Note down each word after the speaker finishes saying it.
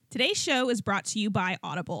Today's show is brought to you by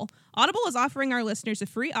Audible. Audible is offering our listeners a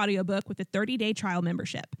free audiobook with a 30-day trial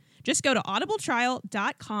membership. Just go to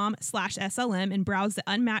audibletrial.com/SLM and browse the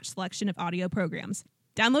unmatched selection of audio programs.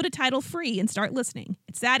 Download a title free and start listening.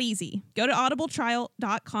 It's that easy. Go to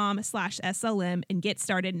audibletrial.com/SLM and get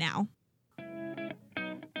started now.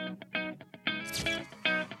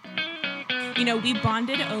 You know, we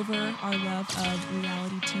bonded over our love of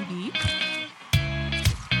reality TV.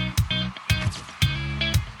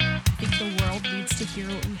 I think the world needs to hear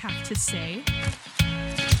what we have to say.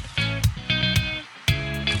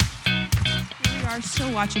 We are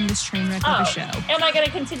still watching this train wreck of a show. Am I going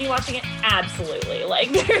to continue watching it? Absolutely. Like,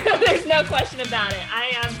 there's no question about it.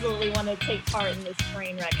 I absolutely want to take part in this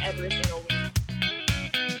train wreck every single week.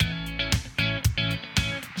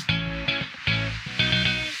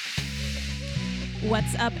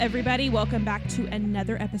 What's up, everybody? Welcome back to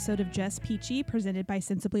another episode of Just Peachy, presented by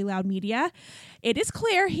Sensibly Loud Media. It is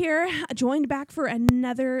Claire here, joined back for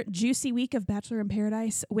another juicy week of Bachelor in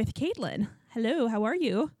Paradise with Caitlin. Hello, how are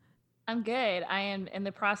you? I'm good. I am in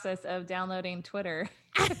the process of downloading Twitter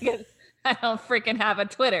because I don't freaking have a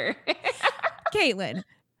Twitter. Caitlin,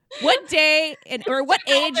 what day or what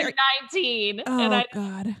age are 19? Oh,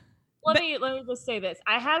 God. Let me just say this.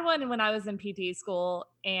 I had one when I was in PT school,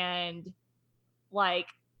 and like,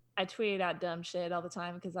 I tweeted out dumb shit all the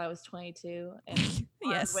time because I was 22 and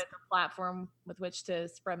yes, with a platform with which to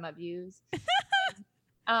spread my views.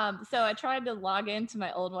 So I tried to log into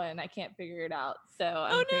my old one and I can't figure it out. So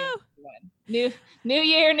I'm new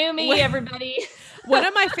year, new me, everybody. One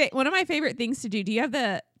of my favorite things to do. Do you have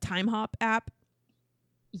the Time Hop app?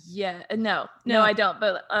 Yeah, no, I don't.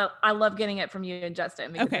 But I love getting it from you and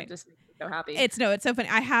Justin because it just makes me so happy. It's so funny.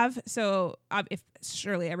 I have if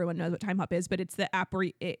surely everyone knows what Time Hop is, but it's the app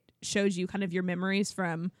where it shows you kind of your memories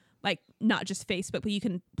from, like, not just Facebook, but you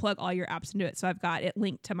can plug all your apps into it. So I've got it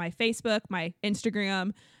linked to my Facebook, my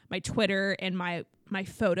Instagram, my Twitter, and my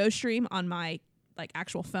photo stream on my like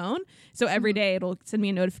actual phone. So every day it'll send me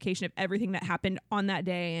a notification of everything that happened on that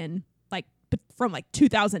day, and like from like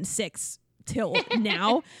 2006 till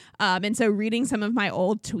now. And so reading some of my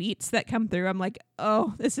old tweets that come through, I'm like,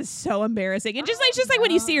 oh, this is so embarrassing. And just like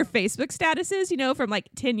when you see your Facebook statuses, you know, from like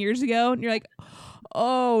 10 years ago, and you're like,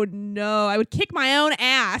 oh no, I would kick my own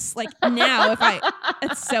ass like now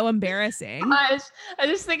it's so embarrassing. I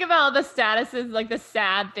just think about all the statuses, like the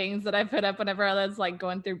sad things that I put up whenever I was like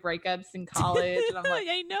going through breakups in college. And I'm like,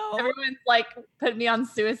 I know. Everyone's like putting me on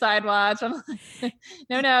suicide watch. I'm like,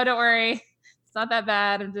 no, don't worry. It's not that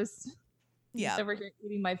bad. I'm just over here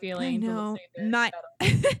eating my feelings. I know.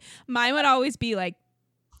 Mine would always be like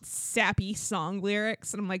sappy song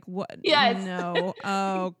lyrics. And I'm like, what? Yes. No.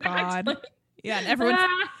 Oh God. Yeah, and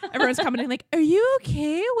everyone's commenting like, "Are you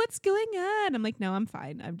okay? What's going on?" I'm like, "No, I'm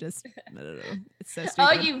fine. I'm just, I don't know. It's so stupid."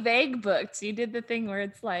 Oh, you vague booked. You did the thing where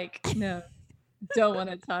it's like, no, don't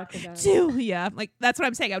want to talk about it. Yeah, like that's what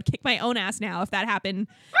I'm saying. I would kick my own ass now if that happened.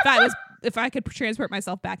 If I could transport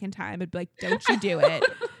myself back in time, I'd be like, "Don't you do it?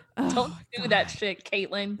 Don't do that shit,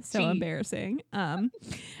 Caitlin." So embarrassing.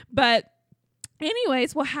 But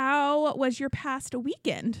anyways, well, how was your past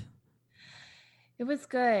weekend? It was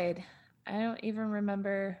good. I don't even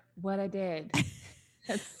remember what I did.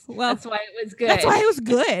 That's why it was good. That's why it was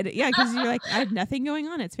good. Yeah, because you're like, I had nothing going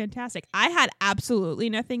on. It's fantastic. I had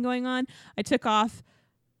absolutely nothing going on. I took off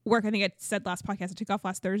work. I think I said last podcast, I took off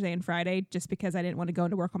last Thursday and Friday just because I didn't want to go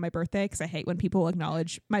into work on my birthday, because I hate when people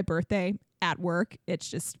acknowledge my birthday at work. It's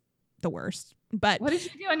just the worst. But what did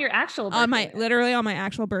you do on your actual birthday? Literally on my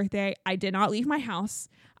actual birthday, I did not leave my house.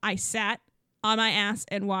 I sat on my ass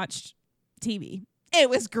and watched TV. It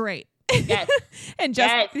was great. Yes. And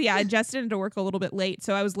Justin had to work a little bit late,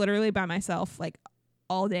 so I was literally by myself like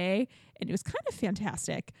all day, and it was kind of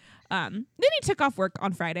fantastic. Then he took off work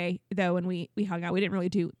on Friday though, and we hung out. We didn't really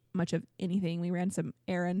do much of anything. We ran some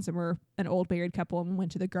errands, and we're an old married couple, and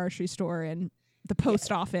went to the grocery store and the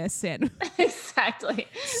post office, and exactly.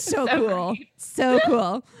 So cool. Great. So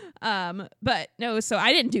cool. But no, so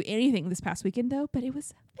I didn't do anything this past weekend though, but it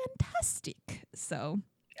was fantastic. So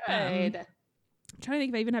good. I'm trying to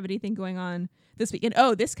think if I even have anything going on this weekend.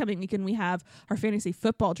 Oh, this coming weekend we have our fantasy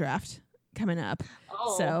football draft coming up.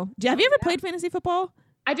 Oh, so have you ever played fantasy football?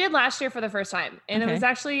 I did last year for the first time, and it was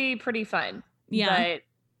actually pretty fun. Yeah. But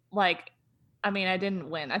like, I mean, I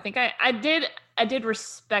didn't win. I think I did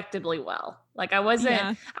respectably well. Like I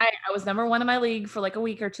wasn't, I was number one in my league for like a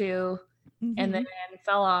week or two, and then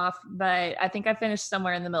fell off. But I think I finished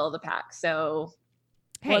somewhere in the middle of the pack. So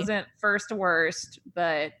wasn't first to worst,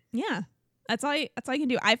 but yeah. That's all you can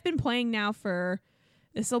do. I've been playing now for,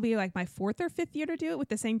 this will be like my 4th or 5th year to do it with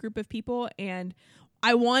the same group of people, and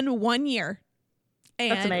I won one year,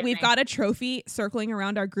 And we've got a trophy circling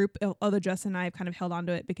around our group, although Justin and I have kind of held on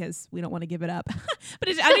to it because we don't want to give it up. But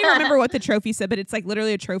I don't even remember what the trophy said, but it's like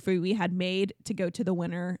literally a trophy we had made to go to the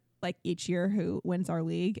winner like each year who wins our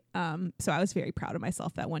league. So I was very proud of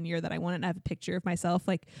myself that one year that I won it. And I have a picture of myself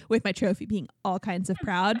like with my trophy being all kinds of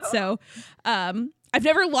proud. So I've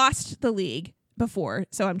never lost the league before.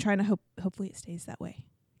 So I'm trying to hopefully it stays that way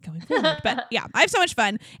going forward. But yeah, I have so much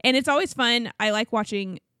fun. And it's always fun. I like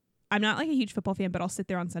watching. I'm not like a huge football fan, but I'll sit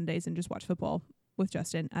there on Sundays and just watch football with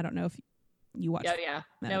Justin. I don't know if you watch. Oh, yeah.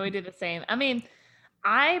 No, we do the same. I mean,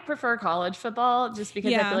 I prefer college football just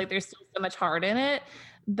because I feel like there's still so much heart in it.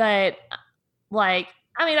 But like,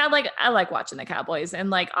 I mean, I like watching the Cowboys, and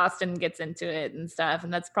like Austin gets into it and stuff.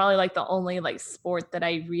 And that's probably like the only like sport that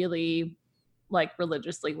I really like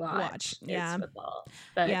religiously watch. Yeah. Football.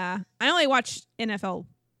 But yeah. I only watch NFL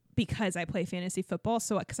because I play fantasy football,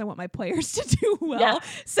 so because I want my players to do well. Yeah.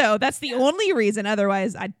 So that's the only reason.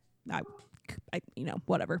 Otherwise, I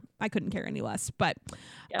whatever. I couldn't care any less. But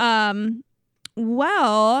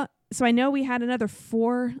well, so I know we had another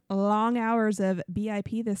 4 long hours of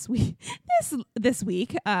BIP this week. this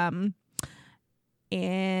week. And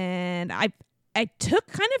I took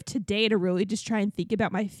kind of today to really just try and think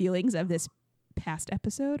about my feelings of this past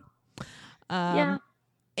episode. I've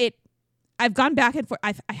gone back and forth.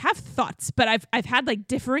 I have thoughts, but I've had like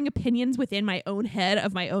differing opinions within my own head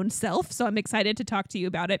of my own self. So I'm excited to talk to you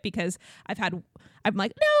about it because I'm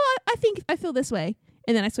like, no, I think I feel this way.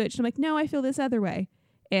 And then I switched. I'm like, no, I feel this other way.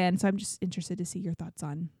 And so I'm just interested to see your thoughts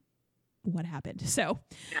on what happened. So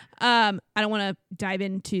I don't want to dive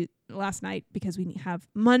into last night because we have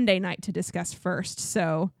Monday night to discuss first.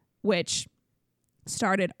 So which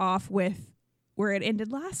started off with where it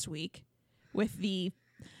ended last week with the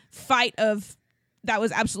fight of that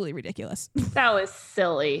was absolutely ridiculous. That was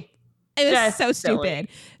silly. It was just so stupid.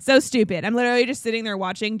 So stupid. I'm literally just sitting there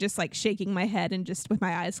watching, just like shaking my head and just with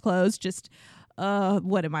my eyes closed, just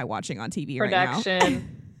what am I watching on TV right now?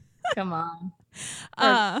 Production. Come on.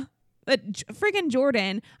 But freaking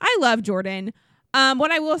Jordan. I love Jordan.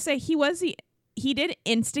 What I will say, he did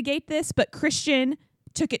instigate this, but Christian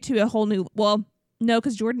took it to a whole new no,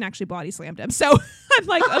 because Jordan actually body slammed him. So I'm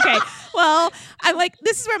like, okay, well, I'm like,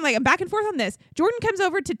 this is where I'm back and forth on this. Jordan comes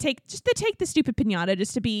over to take the stupid piñata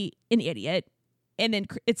just to be an idiot. And then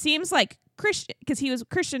it seems like Christian, because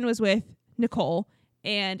Christian was with Nicole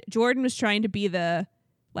and Jordan was trying to be the,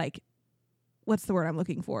 like, what's the word I'm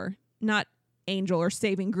looking for? Not angel or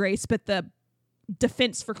saving grace, but the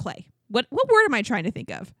defense for Clay. What word am I trying to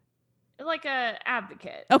think of? Like a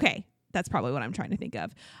advocate. Okay. That's probably what I'm trying to think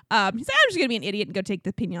of. He's like, I'm just going to be an idiot and go take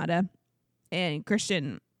the piñata. And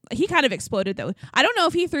Christian, he kind of exploded, though. I don't know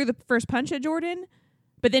if he threw the first punch at Jordan,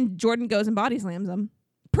 but then Jordan goes and body slams him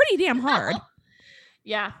pretty damn hard.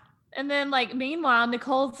 Yeah. And then, like, meanwhile,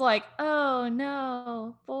 Nicole's like, oh,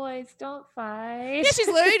 no, boys, don't fight. Yeah, she's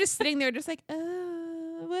literally just sitting there just like,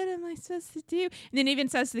 what am I supposed to do? And then even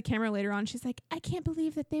says to the camera later on, she's like, I can't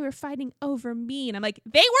believe that they were fighting over me. And I'm like,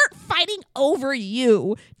 they weren't fighting over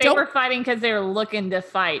you. They were fighting because they were looking to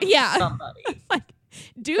fight somebody. Like,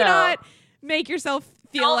 do not make yourself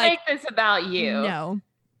feel don't like. Don't make this about you. No.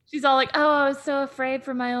 She's all like, oh, I was so afraid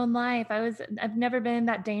for my own life. I've never been in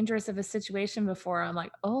that dangerous of a situation before. I'm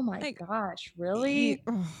like, oh my gosh, really?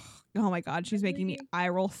 Oh my God, she's making me eye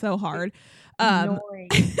roll so hard. I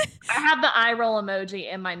have the eye roll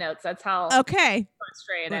emoji in my notes. That's how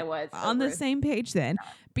frustrated I was. On the same page then.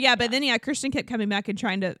 But then Christian kept coming back and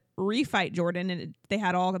trying to refight Jordan, and they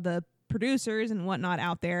had all of the producers and whatnot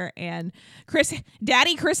out there. And Chris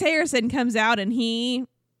Harrison comes out and he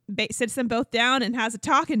sits them both down and has a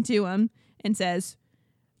talking to him and says,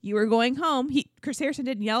 you were going home. Chris Harrison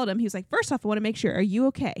didn't yell at him. He was like, first off, I want to make sure, are you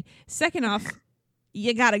okay? Second off,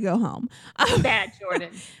 you got to go home. Bad,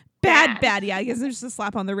 Jordan. Bad. Yeah, I guess there's just a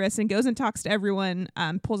slap on the wrist and goes and talks to everyone,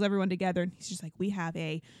 pulls everyone together. And he's just like, we have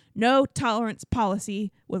a no tolerance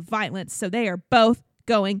policy with violence. So they are both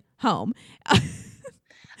going home.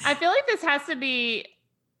 I feel like this has to be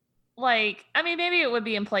like, I mean, maybe it would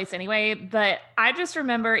be in place anyway, but I just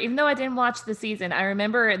remember, even though I didn't watch the season, I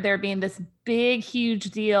remember there being this big, huge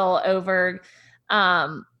deal over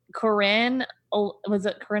Corinne. Was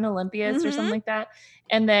it Corinne Olympias or something like that?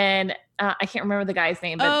 And then I can't remember the guy's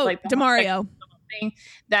name, but like DeMario thing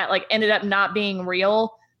that like ended up not being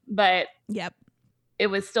real, but it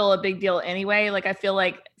was still a big deal anyway. Like I feel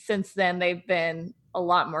like since then they've been a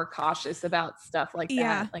lot more cautious about stuff like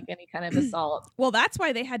that, like any kind of assault. Well, that's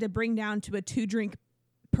why they had to bring down to a 2-drink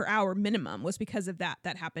per hour minimum was because of that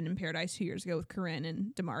happened in Paradise 2 years ago with Corinne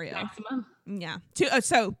and Demario. Maximum. Yeah.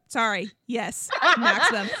 So sorry. Yes.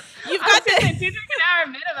 Maximum. You've got the 2 drink an hour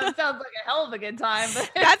minimum sounds like a hell of a good time.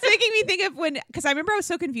 But that's making me think of because I remember I was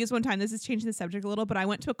so confused one time. This is changing the subject a little, but I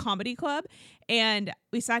went to a comedy club and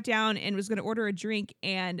we sat down and was going to order a drink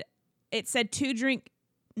and it said 2 drink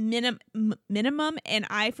minimum, and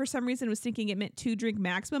I for some reason was thinking it meant 2 drink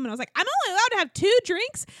maximum, and I was like, I'm only allowed to have 2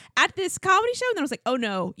 drinks at this comedy show, and then I was like, oh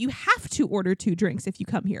no, you have to order 2 drinks if you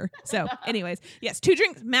come here. So anyways, yes, 2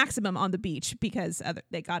 drinks maximum on the beach because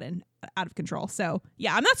they got out of control. So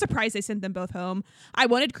yeah, I'm not surprised they sent them both home. I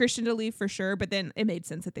wanted Christian to leave for sure, but then it made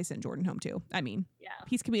sense that they sent Jordan home too. I mean, yeah,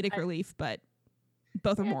 he's comedic relief, but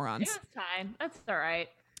both are morons. It was time. That's all right.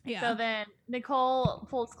 Yeah. So then Nicole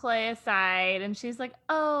pulls Clay aside and she's like,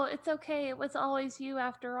 oh, it's okay. It was always you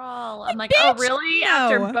after all. I'm like, oh, really? No.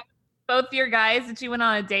 After both your guys that you went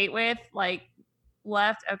on a date with, like,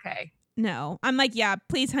 left? Okay. No. I'm like, yeah,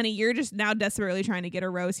 please, honey, you're just now desperately trying to get a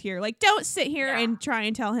rose here. Like, don't sit here and try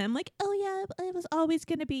and tell him, like, oh, yeah, it was always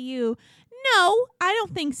going to be you. No, I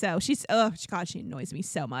don't think so. God, she annoys me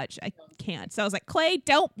so much. I can't. So I was like, Clay,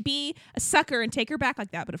 don't be a sucker and take her back like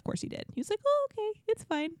that. But of course he did. He was like, oh, okay, it's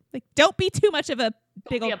fine. Like, don't be too much of a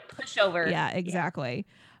big old pushover. Yeah, exactly.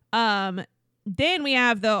 Yeah. Then we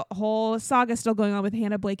have the whole saga still going on with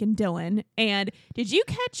Hannah, Blake, and Dylan. And did you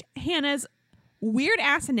catch Hannah's weird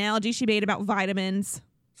ass analogy she made about vitamins?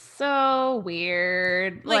 So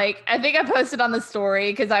weird. Like I think I posted on the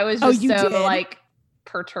story because I was just like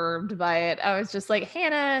perturbed by it. I was just like,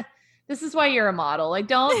 Hannah, this is why you're a model. Like,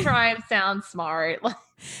 don't try and sound smart. Like,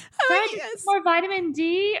 more vitamin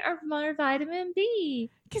D or more vitamin B?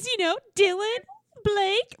 Because Dylan,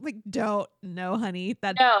 Blake, like, don't no, honey.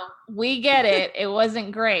 No, we get it. It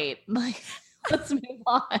wasn't great. Like, let's move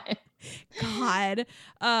on. God.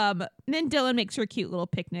 And then Dylan makes her a cute little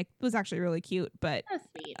picnic. It was actually really cute, but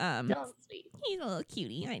sweet. Dylan's sweet. He's a little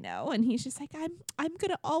cutie, I know. And he's just like, I'm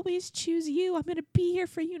gonna always choose you. I'm gonna be here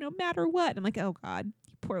for you no matter what. And I'm like, oh God,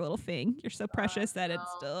 you poor little thing. You're so precious that it's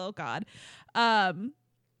still God.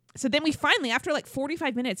 So then we finally, after like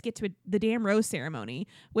 45 minutes, get to the damn rose ceremony,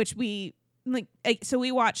 which we so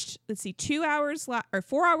we watched, 4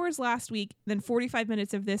 hours last week, then 45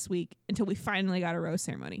 minutes of this week until we finally got a rose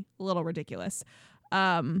ceremony. A little ridiculous.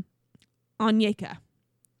 Onyeka.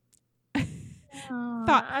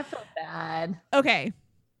 I felt bad. Okay.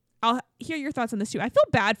 I'll hear your thoughts on this too. I feel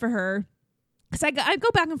bad for her because I go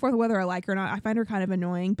back and forth whether I like her or not. I find her kind of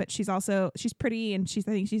annoying, but she's pretty and I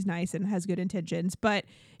think she's nice and has good intentions. But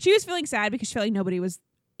she was feeling sad because she felt like nobody was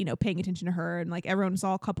paying attention to her, and like everyone was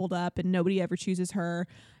all coupled up and nobody ever chooses her.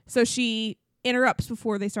 So she interrupts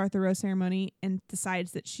before they start the rose ceremony and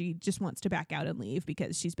decides that she just wants to back out and leave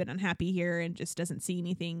because she's been unhappy here and just doesn't see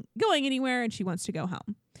anything going anywhere and she wants to go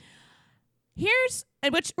home.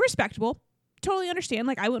 Which respectable, totally understand.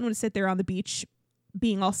 Like, I wouldn't want to sit there on the beach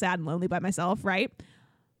being all sad and lonely by myself, right?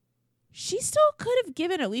 She still could have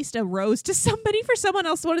given at least a rose to somebody for someone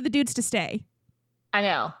else, one of the dudes, to stay. I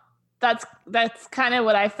know. That's kind of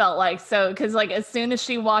what I felt like. So, because like as soon as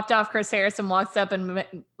she walked off, Chris Harrison walks up and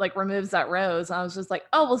like removes that rose. I was just like,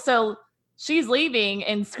 oh, well, so she's leaving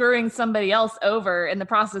and screwing somebody else over in the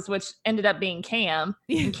process, which ended up being Cam.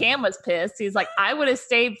 And Cam was pissed. He's like, I would have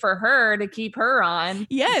stayed for her to keep her on.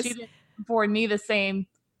 Yes. She didn't afford me the same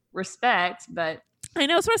respect, but. I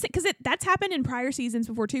know. So I was saying, because that's happened in prior seasons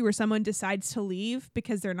before too, where someone decides to leave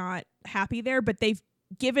because they're not happy there, but they've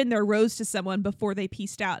given their rose to someone before they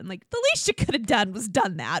pieced out, and like the least you could have done was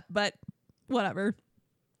done that, but whatever.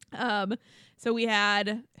 So we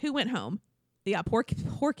had who went home? Yeah, poor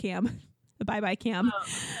Cam. Bye Cam.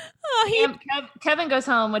 Kevin goes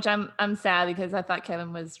home, which I'm sad because I thought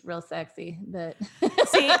Kevin was real sexy, but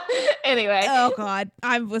see, anyway. Oh God,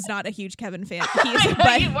 I was not a huge Kevin fan. You weren't,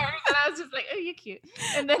 and I was just like, oh, you're cute.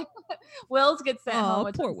 And then Wills gets sent home,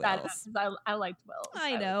 which poor Wills. I liked Wills.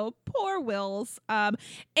 I know, poor Wills.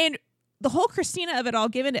 And the whole Christina of it all,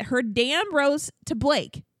 giving it her damn rose to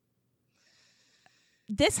Blake.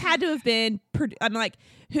 This had to have been. I'm like,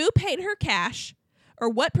 who paid her cash? Or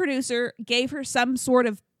what producer gave her some sort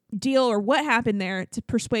of deal or what happened there to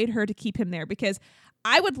persuade her to keep him there? Because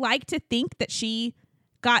I would like to think that she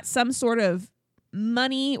got some sort of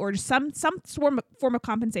money or some form of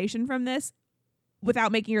compensation from this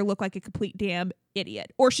without making her look like a complete damn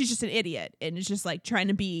idiot. Or she's just an idiot and is just like trying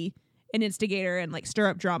to be an instigator and like stir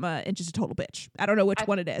up drama and just a total bitch. I don't know which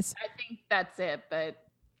one it is. I think that's it, but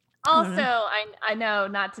also, I know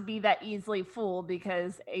not to be that easily fooled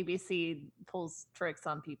because ABC pulls tricks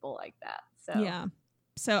on people like that. So yeah.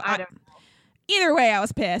 So I don't know. Either way, I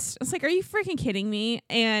was pissed. I was like, are you freaking kidding me?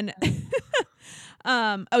 And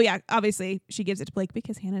Oh yeah, obviously she gives it to Blake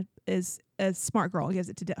because Hannah is a smart girl and gives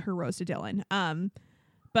it to her rose to Dylan.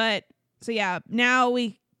 But so yeah, now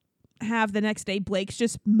we have the next day Blake's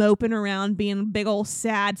just moping around being a big old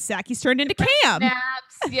sad sack. He's turned into Cam.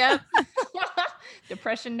 Naps. Yep.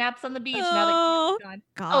 Depression naps on the beach. Oh, now that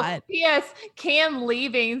God. Oh, P.S. Cam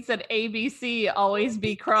leaving said ABC always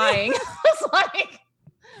be crying. I was like,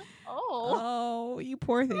 oh, you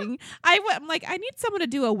poor thing. I'm like, I need someone to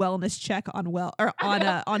do a wellness check on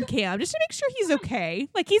on Cam just to make sure he's okay.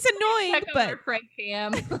 Like, he's annoying, check but on Frank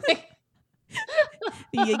Cam.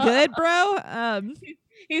 you good, bro?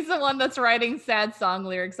 He's the one that's writing sad song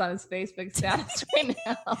lyrics on his Facebook status right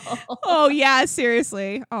now. Oh yeah,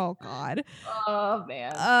 seriously. Oh God. Oh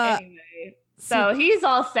man. Anyway, so he's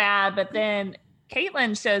all sad, but then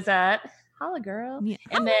Caitlin shows up. Holla, girl. Yeah.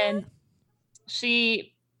 And then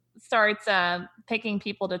she starts picking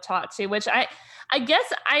people to talk to, which I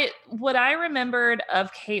guess what I remembered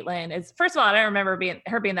of Caitlin is, first of all, I don't remember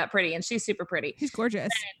her being that pretty, and she's super pretty. She's gorgeous.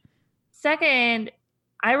 Second,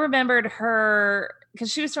 I remembered her because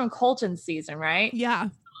she was from Colton's season, right? Yeah.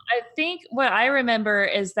 I think what I remember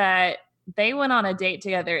is that they went on a date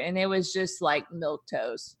together and it was just like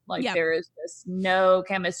milquetoast. Like there is just no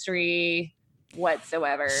chemistry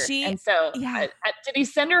whatsoever. And so did he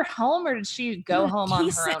send her home or did she go home on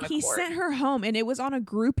her own accord? He sent her home and it was on a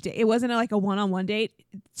group date. It wasn't like a one-on-one date.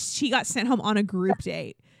 She got sent home on a group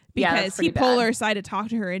date because he pulled her aside to talk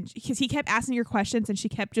to her, and because he kept asking her questions and she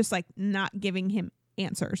kept just like not giving him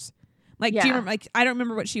answers. Like, do you remember, like, I don't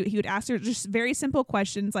remember what he would ask her, just very simple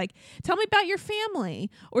questions like, tell me about your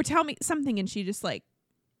family or tell me something. And she just like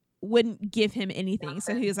wouldn't give him anything.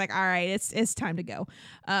 So he was like, all right, it's time to go.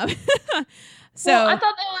 So I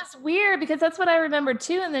thought that was weird because that's what I remember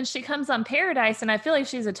too. And then she comes on Paradise and I feel like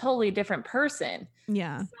she's a totally different person.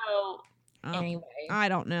 Yeah. So anyway, I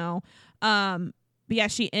don't know. But yeah,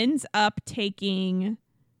 she ends up taking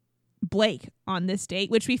Blake on this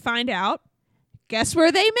date, which we find out, guess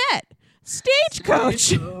where they met?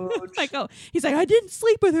 Stagecoach. Like, oh, he's like, I didn't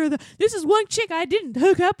sleep with her. This is one chick I didn't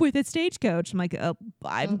hook up with at Stagecoach. I'm like, oh,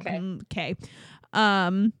 okay.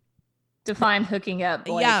 Define hooking up,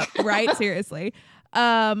 Blake. Yeah, right. Seriously.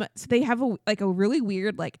 So they have a really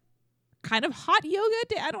weird, like, kind of hot yoga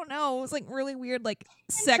day. I don't know. It was like really weird, like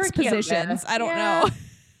sex positions. I don't know.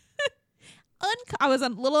 I was a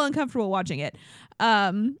little uncomfortable watching it.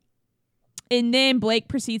 And then Blake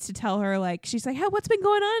proceeds to tell her, like, she's like, hey, what's been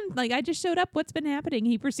going on? Like, I just showed up. What's been happening?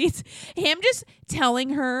 He proceeds, him just telling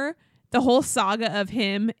her the whole saga of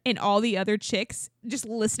him and all the other chicks, just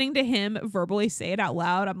listening to him verbally say it out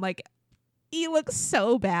loud. I'm like, he looks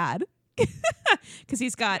so bad. Because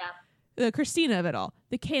he's got the Christina of it all,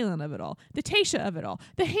 the Kaylin of it all, the Tayshia of it all,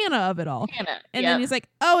 the Hannah of it all. And then he's like,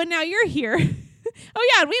 oh, and now you're here. Oh,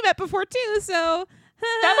 yeah, and we met before, too. So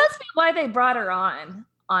that must be why they brought her on,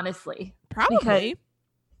 honestly. Probably.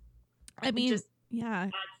 I mean, just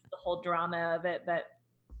adds the whole drama of it, but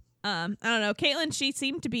I don't know. Caitlin, she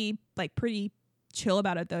seemed to be like pretty chill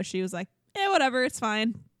about it though. She was like, whatever, it's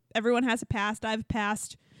fine. Everyone has a past. I have a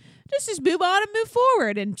past. Just move on and move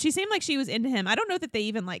forward. And she seemed like she was into him. I don't know that they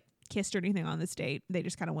even like kissed or anything on this date. They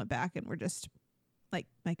just kind of went back and were just like,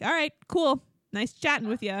 all right, cool. Nice chatting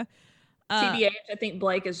with you. TBH, I think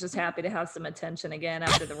Blake is just happy to have some attention again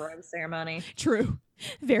after the rose ceremony. True.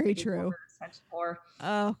 Very true.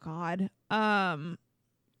 Oh, God. And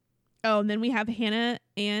then we have Hannah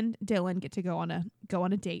and Dylan get to go on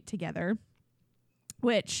a date together,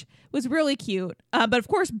 which was really cute. But of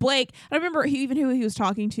course, Blake, I don't remember who he was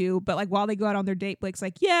talking to, but like while they go out on their date, Blake's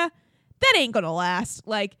like, yeah, that ain't gonna last.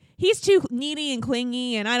 Like, he's too needy and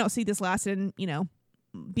clingy, and I don't see this lasting,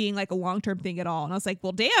 being like a long-term thing at all. And I was like,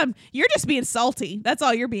 well, damn, you're just being salty. That's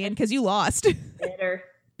all you're being because you lost. Bitter.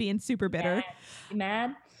 Being super bitter. You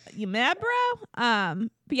mad? You mad, bro?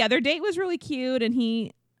 But yeah, their date was really cute, and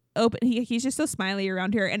he's just so smiley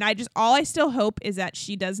around her. And all I still hope is that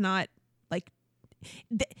she does not like,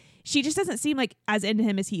 she just doesn't seem like as into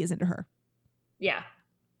him as he is into her. Yeah.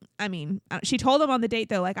 I mean, she told him on the date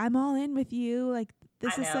though, like, I'm all in with you. Like,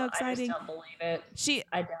 this is so exciting. I just don't believe it.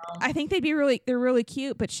 I don't. I think they're really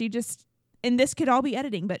cute, but she just, and this could all be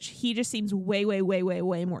editing, but he just seems way, way, way, way,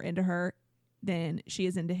 way more into her than she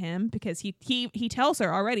is into him, because he tells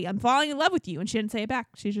her already, I'm falling in love with you, and she didn't say it back.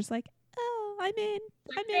 She's just like, oh, I'm in.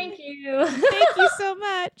 Thank you. Thank you so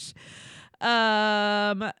much.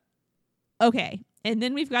 Okay. And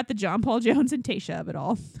then we've got the John Paul Jones and Tayshia of it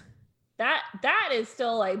all. That is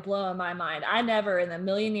still like blowing my mind. I never in a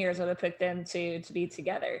million years would have picked them to be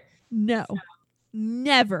together. No,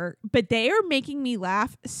 never. But they are making me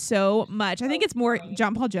laugh so much. I think it's more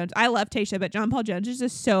John Paul Jones. I love Tayshia, but John Paul Jones is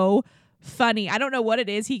just so funny. I don't know what it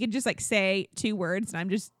is. He can just like say 2 words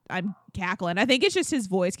and I'm cackling. I think it's just his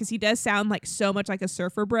voice, because he does sound like so much like a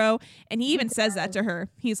surfer bro. And he even says that to her.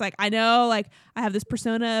 He's like, I know, like I have this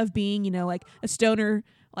persona of being, you know, like a stoner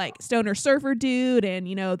surfer dude, and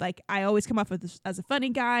you know, like I always come off as a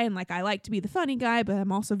funny guy, and like I like to be the funny guy, but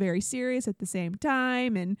I'm also very serious at the same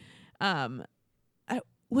time. And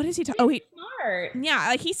what is he talking? Oh, smart. Yeah,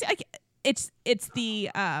 like he's like it's the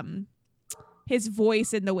his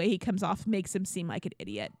voice and the way he comes off makes him seem like an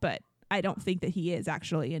idiot, but I don't think that he is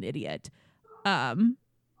actually an idiot. And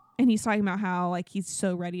he's talking about how like he's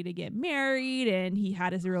so ready to get married, and he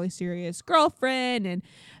had his really serious girlfriend and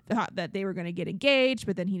thought that they were going to get engaged,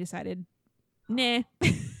 but then he decided, nah.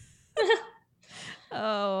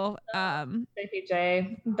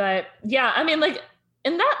 JPJ. But yeah, I mean, like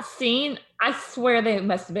in that scene, I swear they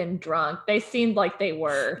must have been drunk. They seemed like they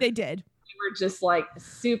were. They did. Were just like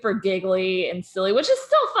super giggly and silly, which is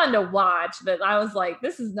still fun to watch, but I was like,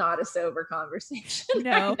 this is not a sober conversation.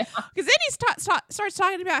 No, because then he starts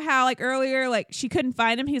talking about how like earlier, like she couldn't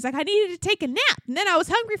find him. He's like, I needed to take a nap, and then I was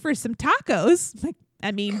hungry for some tacos. Like,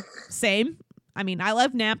 I mean, same. I mean, I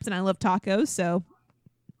love naps and I love tacos, so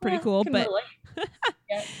pretty cool. But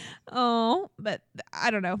yeah. Oh, but I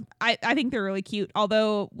don't know. I think they're really cute.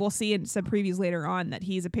 Although we'll see in some previews later on that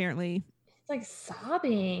he's apparently like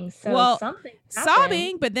sobbing. So something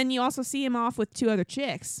sobbing, but then you also see him off with 2 other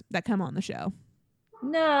chicks that come on the show.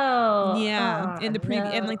 No. Yeah. In the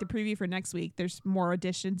preview, in like the preview for next week, there's more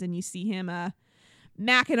auditions, and you see him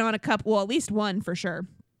macking on a couple. Well, at least one for sure.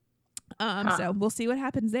 So we'll see what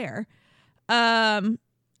happens there. And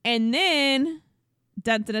then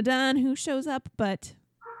dun dun dun dun, who shows up but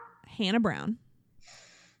Hannah Brown.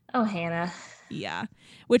 Oh, Hannah. Yeah.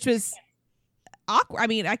 Which was awkward. I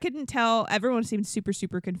mean, I couldn't tell. Everyone seemed super,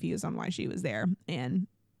 super confused on why she was there. And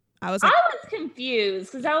I was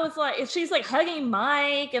confused because I was like, she's like hugging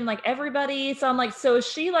Mike and like everybody. So I'm like, so is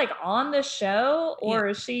she like on the show, or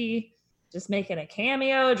is she just making a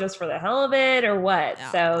cameo just for the hell of it, or what?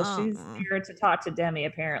 She's here to talk to Demi,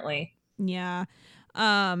 apparently. Yeah.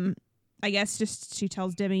 I guess just she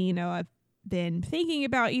tells Demi, you know, I've been thinking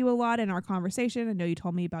about you a lot in our conversation. I know you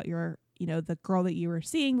told me about your, you know, the girl that you were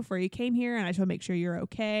seeing before you came here, and I just want to make sure you're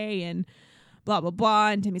okay, and blah, blah, blah.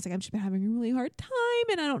 And Timmy's like, I've just been having a really hard time,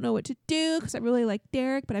 and I don't know what to do because I really like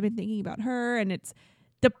Derek, but I've been thinking about her. And it's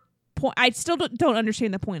the point. I still don't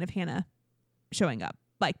understand the point of Hannah showing up.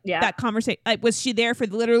 Like that conversation. Like, was she there for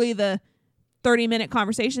literally the 30-minute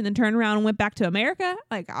conversation, then turned around and went back to America?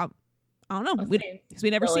 Like, I don't know. We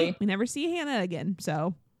never see Hannah again.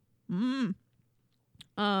 So, that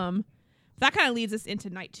kind of leads us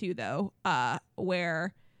into night 2, though,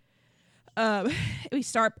 where we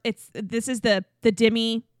start. This is the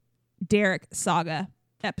Demi Derek saga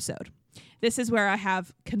episode. This is where I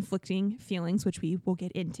have conflicting feelings, which we will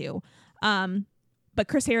get into. But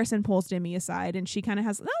Chris Harrison pulls Demi aside, and she kind of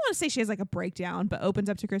has, I don't want to say she has like a breakdown, but opens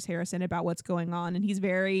up to Chris Harrison about what's going on. And he's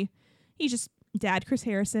just Dad Chris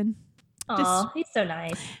Harrison. Oh, he's so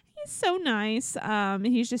nice. He's so nice. And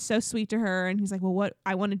he's just so sweet to her. And he's like, well,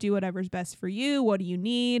 I want to do whatever's best for you. What do you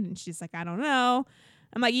need? And she's like, I don't know.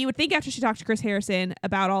 I'm like, you would think after she talked to Chris Harrison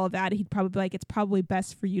about all of that, he'd probably be like, it's probably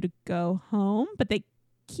best for you to go home. But they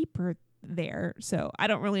keep her there. So I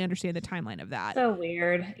don't really understand the timeline of that. So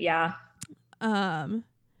weird. Yeah. Okay.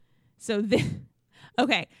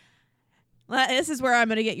 This is where I'm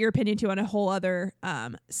going to get your opinion too on a whole other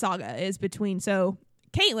saga is between. So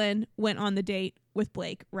Caitlin went on the date with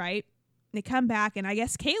Blake, right? They come back, and I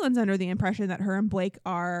guess Caitlin's under the impression that her and Blake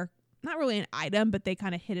are not really an item, but they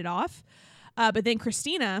kind of hit it off. But then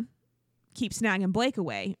Christina keeps snagging Blake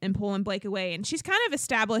away and pulling Blake away. And she's kind of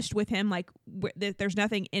established with him, like, there's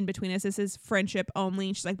nothing in between us. This is friendship only.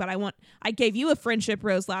 And she's like, but I gave you a friendship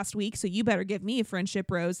rose last week, so you better give me a friendship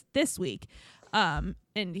rose this week. And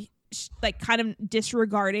like kind of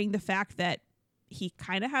disregarding the fact that he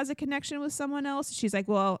kind of has a connection with someone else. She's like,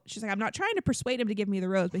 I'm not trying to persuade him to give me the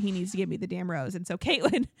rose, but he needs to give me the damn rose. And so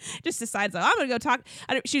Caitlin just decides, I'm going to go talk.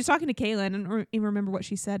 She was talking to Caitlin. I don't even remember what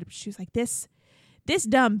she said. She was like, this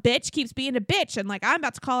dumb bitch keeps being a bitch. And like, I'm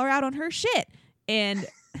about to call her out on her shit. And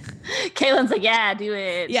Caitlin's like, yeah, do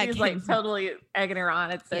it. Yeah, she's like totally egging her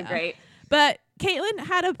on. It's so great. But Caitlin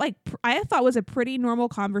had I thought was a pretty normal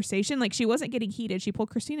conversation. Like, she wasn't getting heated. She pulled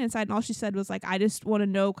Christina inside, and all she said was like, I just want to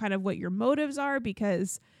know kind of what your motives are,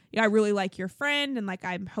 because I really like your friend, and like,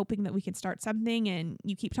 I'm hoping that we can start something, and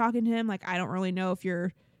you keep talking to him. Like, I don't really know if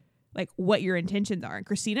you're like what your intentions are. And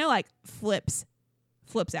Christina like flips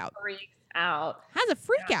out. Freaks out. Has a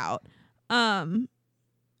freak out. And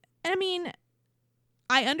I mean,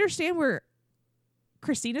 I understand where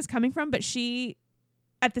Christina's coming from, but she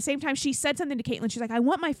at the same time, she said something to Caitlin. She's like, I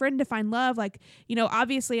want my friend to find love. Like, you know,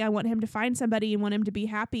 obviously I want him to find somebody and want him to be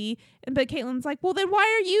happy. But Caitlin's like, well, then why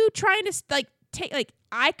are you trying to like take, like,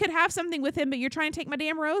 I could have something with him, but you're trying to take my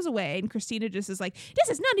damn rose away. And Christina just is like, this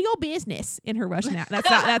is none of your business in her Russian accent.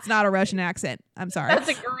 That's not a Russian accent. I'm sorry. That's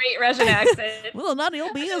a great Russian accent. Well, none of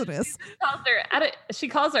your business. She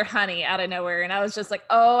calls her honey out of nowhere. And I was just like,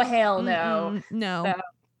 oh, hell no. No. So,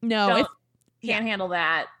 no. Can't handle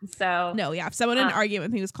that. So no, yeah. If someone in an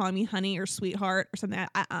argument with me was calling me honey or sweetheart or something,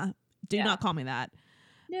 do not call me that.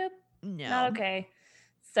 Nope. No. Not okay.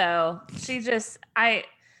 So she just, I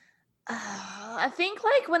think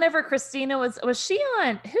like whenever Christina was she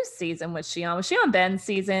on, whose season was she on? Was she on Ben's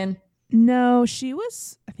season? No, I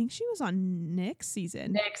think she was on Nick's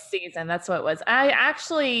season. Nick's season, that's what it was. I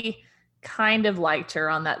actually kind of liked her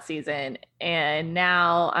on that season. And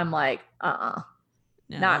now I'm like,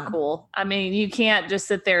 no. Not cool. I mean, you can't just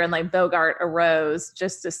sit there and like Bogart a rose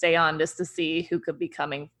just to stay on, just to see who could be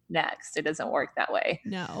coming next. It doesn't work that way.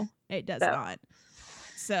 No, it does not.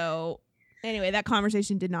 So anyway, that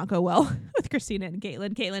conversation did not go well with Christina and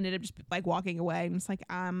Caitlin. Caitlin ended up just like walking away and it's like,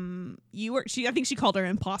 I think she called her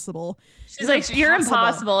impossible. She's like, you're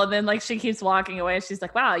impossible. And then like she keeps walking away. She's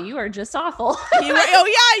like, wow, you are just awful. You're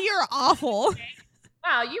awful.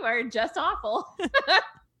 Wow, you are just awful.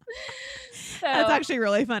 So, that's actually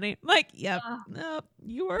really funny. Like, you were.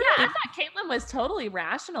 Yeah, I thought Caitlin was totally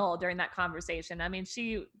rational during that conversation. I mean,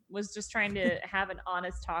 she was just trying to have an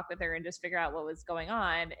honest talk with her and just figure out what was going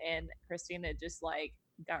on. And Christina just like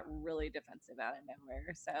got really defensive out of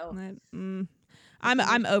nowhere. So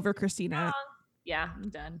I'm over Christina. Yeah, I'm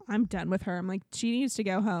done. I'm done with her. I'm like, she needs to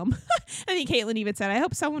go home. I think Caitlin even said, I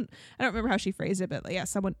hope someone, I don't remember how she phrased it, but like, yeah,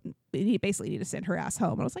 someone basically need to send her ass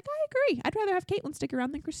home. And I was like, I agree. I'd rather have Caitlin stick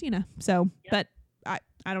around than Christina. So, But I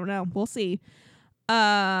don't know. We'll see.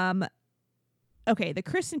 Okay, the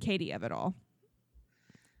Chris and Katie of it all.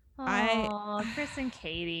 Chris and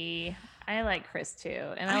Katie. I like Chris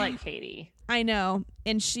too, and I like Katie. I know.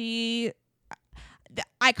 And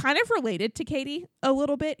I kind of related to Katie a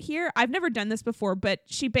little bit here. I've never done this before, but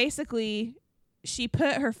she put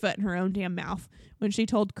her foot in her own damn mouth when she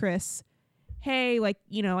told Chris, hey, like,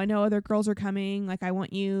 you know, I know other girls are coming. Like, I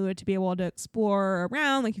want you to be able to explore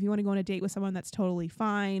around. Like, if you want to go on a date with someone, that's totally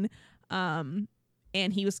fine. And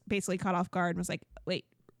he was basically caught off guard and was like, wait,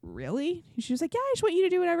 really? She was like, yeah, I just want you to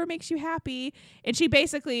do whatever makes you happy. And she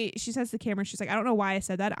says to the camera, she's like, I don't know why I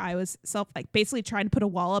said that. I was basically trying to put a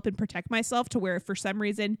wall up and protect myself to where for some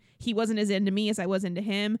reason he wasn't as into me as I was into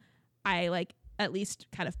him. I like at least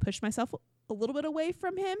kind of pushed myself a little bit away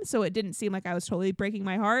from him. So it didn't seem like I was totally breaking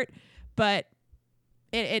my heart, but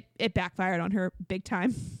it backfired on her big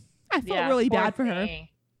time. I felt really bad for her.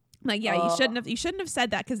 Like, yeah, you shouldn't have said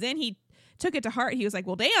that. Cause then he took it to heart. He was like,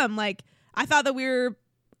 well, damn, like I thought that we were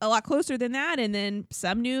a lot closer than that. And then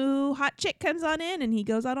some new hot chick comes on in and he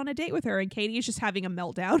goes out on a date with her and Katie is just having a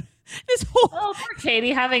meltdown. Poor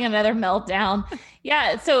Katie having another meltdown.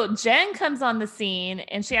 Yeah. So Jen comes on the scene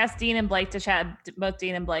and she asks Dean and Blake to chat. Both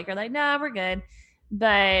Dean and Blake are like, no, we're good.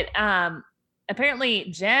 But apparently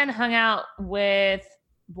Jen hung out with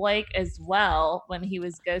Blake as well when he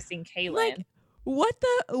was ghosting Kaylin. Like, what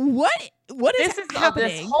is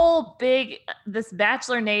happening? This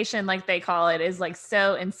Bachelor Nation, like they call it, is like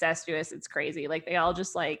so incestuous. It's crazy. Like they all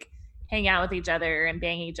just like hang out with each other and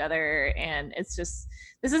bang each other. And it's just,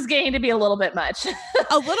 this is getting to be a little bit much.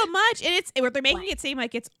 A little much. And they're making it seem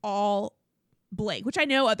like it's all Blake, which I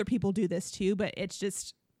know other people do this too, but it's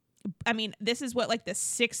just, I mean, this is what, like the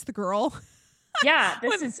sixth girl. Yeah,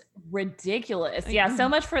 this is ridiculous. Yeah, so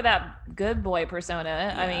much for that good boy persona.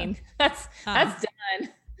 Yeah. I mean, that's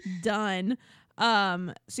done.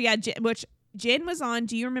 So yeah, Jen was on.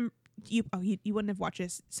 Do you remember? You wouldn't have watched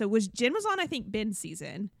this. So Jen was on, I think, Ben's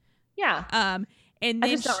season. Yeah. And then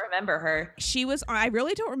I just don't remember her. She was. I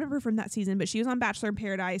really don't remember her from that season, but she was on Bachelor in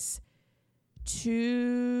Paradise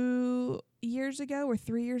 2 years ago or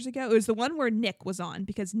 3 years ago. It was the one where Nick was on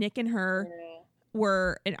because Nick and her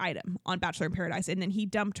were an item on Bachelor in Paradise, and then he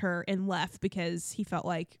dumped her and left because he felt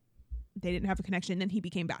like they didn't have a connection. And then he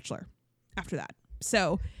became Bachelor after that.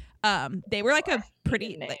 So they were like a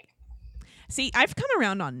pretty like. See, I've come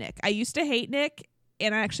around on Nick. I used to hate Nick,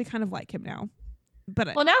 and I actually kind of like him now.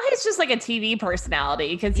 But now he's just like a TV personality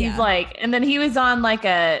because he's like, and then he was on like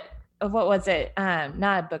what was it?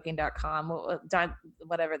 Not Booking.com,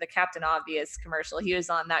 whatever, the Captain Obvious commercial. He was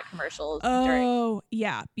on that commercial.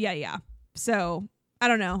 Yeah. So I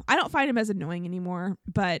don't know. I don't find him as annoying anymore,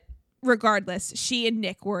 but regardless, she and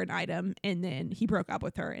Nick were an item, and then he broke up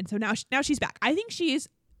with her. And so now she's back. I think she's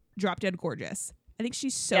drop dead gorgeous. I think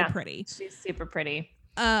she's so pretty. She's super pretty.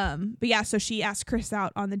 But yeah, so she asked Chris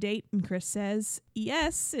out on the date, and Chris says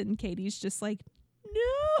yes, and Katie's just like,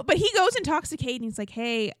 no. But he goes and talks to Katie, and he's like,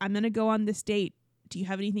 hey, I'm gonna go on this date. Do you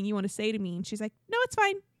have anything you want to say to me? And she's like, no, it's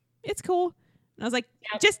fine. It's cool. And I was like,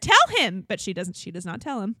 just tell him. But she does not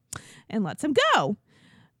tell him and lets him go.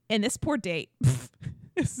 And this poor date.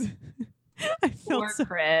 Poor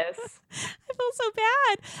Chris. I felt so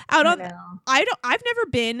bad. I've never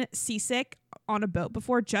been seasick on a boat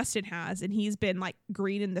before. Justin has, and he's been like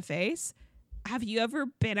green in the face. Have you ever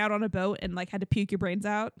been out on a boat and like had to puke your brains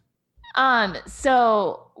out?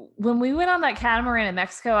 So when we went on that catamaran in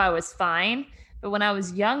Mexico, I was fine. But when I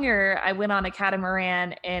was younger, I went on a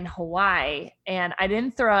catamaran in Hawaii, and I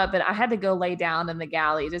didn't throw up, but I had to go lay down in the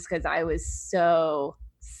galley just because I was so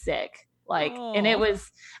sick. And it was,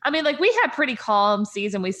 I mean, like, we had pretty calm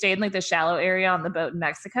seas, and we stayed in like the shallow area on the boat in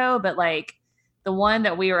Mexico, but like the one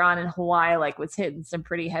that we were on in Hawaii, like, was hitting some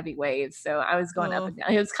pretty heavy waves. So I was going up and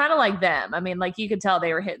down. It was kind of like them. I mean, like, you could tell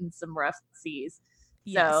they were hitting some rough seas.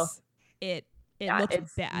 Yes. So it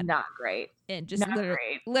looks bad. Not great. And just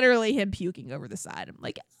literally him puking over the side. I'm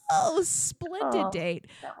like, splendid date.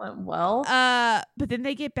 That went well. But then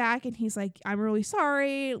they get back, and he's like, I'm really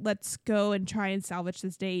sorry. Let's go and try and salvage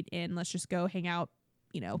this date, and let's just go hang out,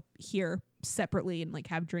 here separately and like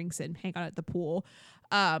have drinks and hang out at the pool.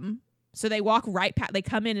 So they walk right past, they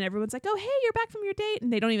come in, and everyone's like, oh, hey, you're back from your date.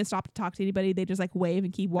 And they don't even stop to talk to anybody. They just like wave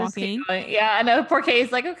and keep walking. Yeah, I know. Poor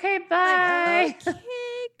Katie's like, okay, bye. Like,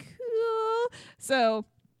 okay, cool. So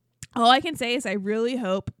all I can say is I really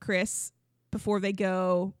hope Chris, before they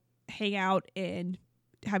go hang out and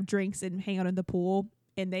have drinks and hang out in the pool,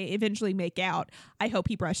 and they eventually make out, I hope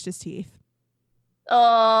he brushed his teeth.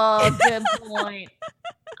 Oh, good point.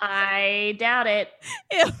 I doubt it.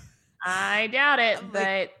 Ew. I doubt it,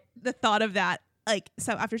 but the thought of that, like,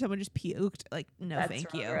 so after someone just puked, like, no,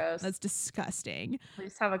 thank you. Gross. That's disgusting.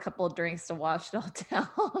 Please have a couple of drinks to wash it all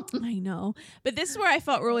down. I know. But this is where I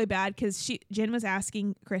felt really bad, because Jen was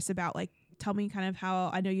asking Chris about, like, tell me kind of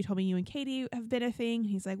how, I know you told me you and Katie have been a thing.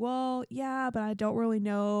 He's like, well, yeah, but I don't really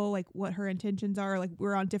know, like, what her intentions are. Like,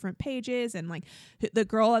 we're on different pages, and like the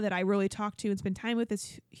girl that I really talked to and spend time with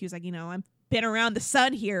is, he was like, I'm been around the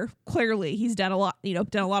sun here. Clearly he's done a lot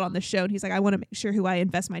on the show, and he's like, I want to make sure who I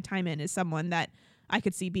invest my time in is someone that I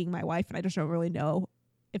could see being my wife, and I just don't really know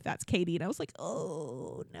if that's Katie. And I was like,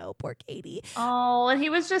 oh no, poor Katie. Oh, and he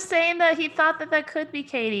was just saying that he thought that could be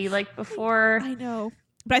Katie, like, before. I know,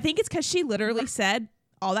 but I think it's because she literally said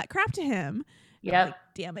all that crap to him. Yep. Like,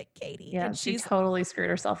 damn it, Katie. Yeah, and she totally screwed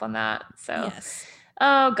herself on that. So yes.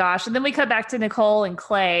 Oh gosh. And then we cut back to Nicole and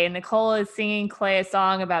Clay, and Nicole is singing Clay a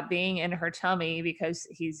song about being in her tummy because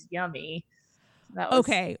he's yummy. That was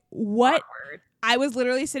okay. What? awkward. I was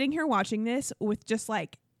literally sitting here watching this with just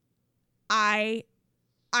like, I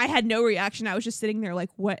had no reaction. I was just sitting there like,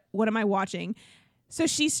 what am I watching? So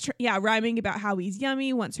she's rhyming about how he's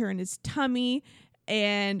yummy, wants her in his tummy.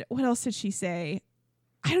 And what else did she say?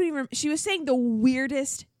 I don't even remember. She was saying the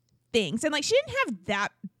weirdest things. And like, she didn't have that,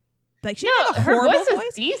 like, she didn't have a horrible her voice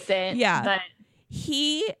was decent. Yeah. But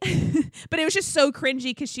but it was just so cringy,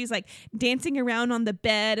 because she's like dancing around on the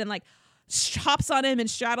bed and like hops on him and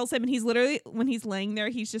straddles him. And he's literally, when he's laying there,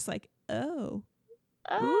 he's just like, oh,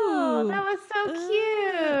 ooh, that was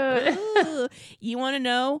so cute. You want to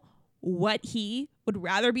know what he would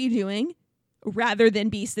rather be doing rather than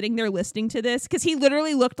be sitting there listening to this? Because he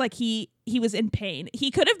literally looked like he was in pain.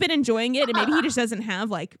 He could have been enjoying it, and maybe he just doesn't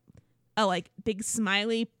have like a big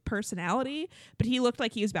smiley personality, but he looked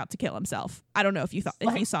like he was about to kill himself. I don't know if you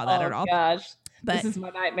saw that at all. Gosh, but this is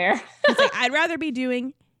my nightmare. He's like, I'd rather be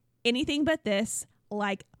doing anything but this,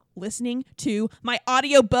 like listening to my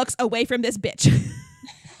audiobooks away from this bitch.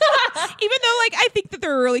 Even though, like, I think that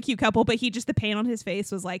they're a really cute couple, but the pain on his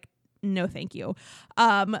face was like, no, thank you.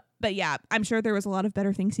 But yeah, I'm sure there was a lot of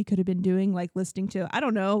better things he could have been doing, like listening to, I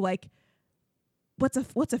don't know, like, what's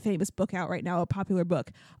a famous book out right now, a popular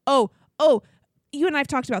book? Oh, you and I've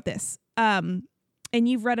talked about this. And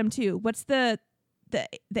you've read them too. What's the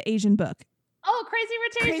Asian book? Oh,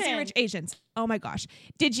 Crazy Rich Asians. Oh my gosh.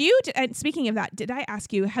 Did you, and speaking of that, did I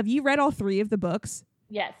ask you, have you read all 3 of the books?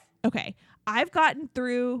 Yes. Okay. I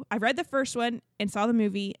read the first one and saw the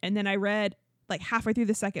movie, and then I read like halfway through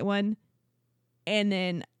the second one, and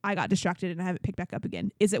then I got distracted and I haven't picked back up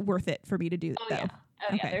again. Is it worth it for me to do that? Yeah.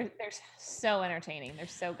 Oh okay. Yeah, they're so entertaining. They're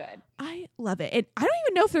so good. I love it. And I don't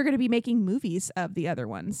even know if they're going to be making movies of the other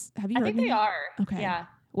ones. Have you heard? I think they are. Okay. Yeah.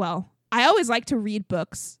 Well, I always like to read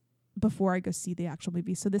books before I go see the actual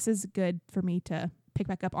movie, so this is good for me to pick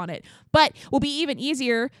back up on it. But will be even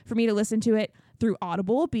easier for me to listen to it through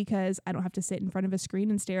Audible because I don't have to sit in front of a screen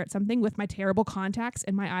and stare at something with my terrible contacts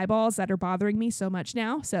and my eyeballs that are bothering me so much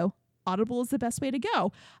now. So Audible is the best way to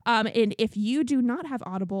go. And if you do not have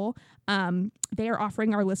Audible, they are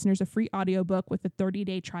offering our listeners a free audiobook with a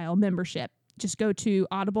 30-day trial membership. Just go to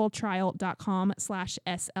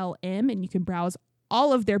audibletrial.com/SLM and you can browse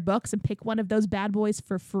all of their books and pick one of those bad boys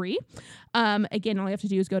for free. Again, all you have to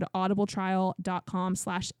do is go to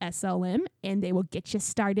audibletrial.com/SLM and they will get you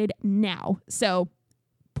started now. So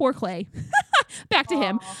poor Clay. Back to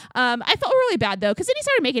him. I felt really bad though, because then he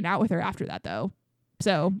started making out with her after that though.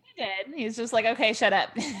 So he did. He's just like, okay, shut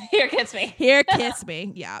up. Here, kiss me. Here, kiss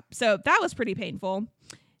me. Yeah. So that was pretty painful.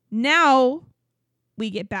 Now we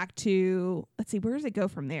get back to, let's see, where does it go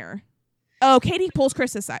from there? Oh, Katie pulls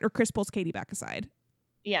Chris aside, or Chris pulls Katie back aside.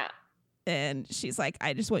 Yeah. And she's like,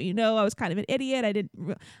 I just want you to know I was kind of an idiot.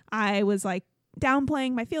 I was like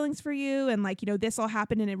downplaying my feelings for you. And like, this all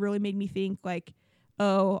happened and it really made me think like,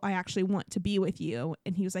 oh, I actually want to be with you.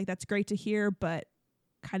 And he was like, that's great to hear, but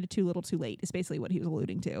kind of too little too late is basically what he was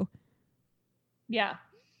alluding to. Yeah.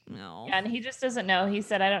 No. Yeah, and he just doesn't know. He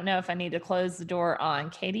said, I don't know if I need to close the door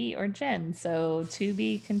on Katie or Jen. So to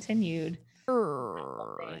be continued.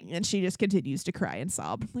 And she just continues to cry and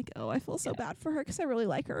sob. I'm like, oh, I feel so bad for her because I really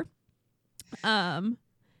like her. And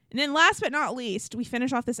then last but not least, we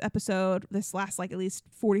finish off this episode, this last like at least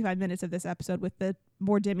 45 minutes of this episode with the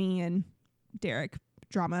more Demi and Derek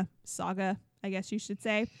drama saga, I guess you should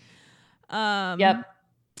say. Yep.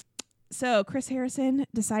 So Chris Harrison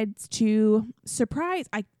decides to surprise.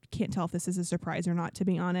 I can't tell if this is a surprise or not, to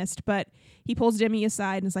be honest, but he pulls Demi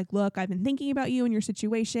aside and is like, look, I've been thinking about you and your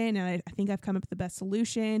situation, and I think I've come up with the best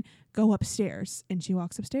solution. Go upstairs. And she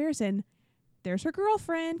walks upstairs, and there's her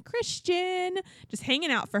girlfriend, Christian, just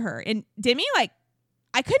hanging out for her. And Demi, like,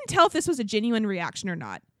 I couldn't tell if this was a genuine reaction or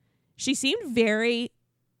not. She seemed very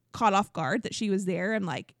caught off guard that she was there and,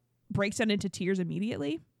 like, breaks down into tears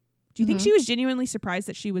immediately. Do you think she was genuinely surprised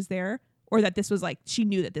that she was there, or that this was, like, she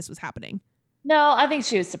knew that this was happening? No, I think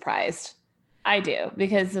she was surprised. I do,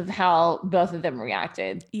 because of how both of them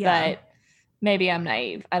reacted. Yeah. But maybe I'm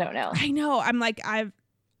naive. I don't know. I know. I'm like, I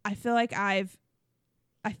feel like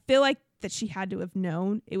that she had to have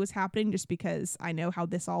known it was happening just because I know how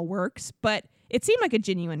this all works. But it seemed like a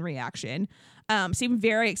genuine reaction. Seemed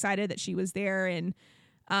very excited that she was there, and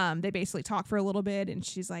they basically talk for a little bit, and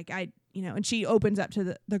she's like, and she opens up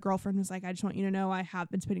to the girlfriend, was like, I just want you to know I have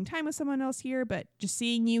been spending time with someone else here, but just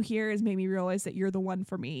seeing you here has made me realize that you're the one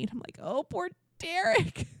for me. And I'm like, oh, poor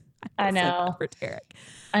Derek. I know. For Derek.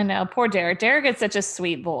 I know. Poor Derek. Derek is such a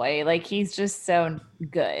sweet boy. Like, he's just so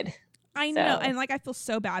good. I know. And like, I feel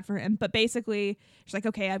so bad for him, but basically she's like,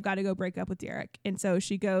 okay, I've got to go break up with Derek. And so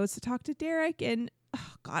she goes to talk to Derek, and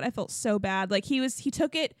oh God, I felt so bad. Like he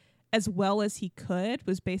took it as well as he could,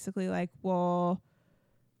 was basically like, well,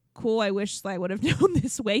 cool, I wish I would have known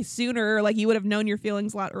this way sooner. Like, you would have known your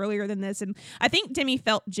feelings a lot earlier than this. And I think Demi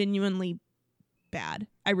felt genuinely bad.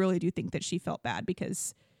 I really do think that she felt bad,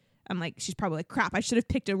 because I'm like, she's probably like, crap, I should have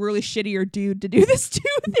picked a really shittier dude to do this to.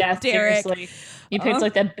 Yeah, Derek. Seriously. You picked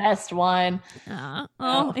like the best one.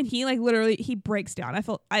 And he like literally, he breaks down.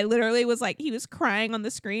 I literally was like, he was crying on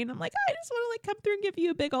the screen. I'm like, I just want to like come through and give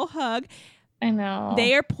you a big old hug. I know.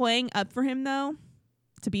 They are playing up for him though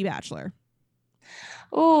to be Bachelor.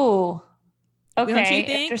 Ooh.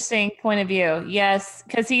 Okay. Interesting point of view. Yes.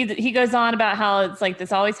 Because he goes on about how it's like,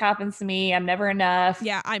 this always happens to me. I'm never enough.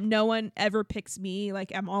 Yeah. No one ever picks me.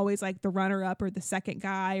 Like, I'm always like the runner up or the second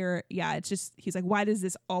guy, or it's just, he's like, why does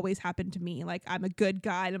this always happen to me? Like, I'm a good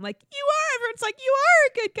guy. And I'm like, you are. Everyone's like, you are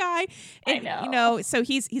a good guy. And, I know. So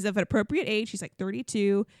he's of an appropriate age. He's like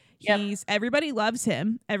 32. Yep. Everybody loves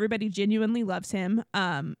him. Everybody genuinely loves him.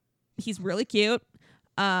 He's really cute.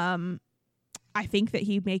 I think that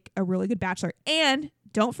he'd make a really good Bachelor. And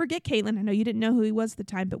don't forget, Caitlin, I know you didn't know who he was at the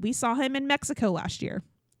time, but we saw him in Mexico last year.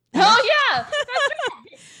 Oh yeah.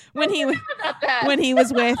 when he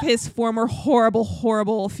was with his former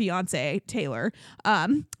horrible fiance Taylor.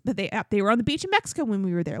 But they were on the beach in Mexico when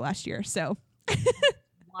we were there last year. So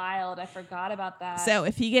wild. I forgot about that. So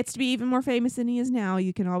if he gets to be even more famous than he is now,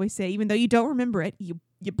 you can always say, even though you don't remember it, you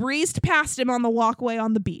breezed past him on the walkway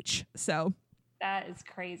on the beach. So that is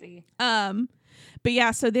crazy. But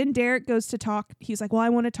yeah, so then Derek goes to talk. He's like, well, I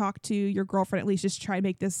want to talk to your girlfriend, at least just try and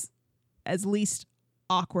make this as least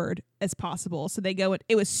awkward as possible. So they go, and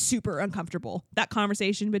it was super uncomfortable. That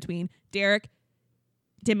conversation between Derek,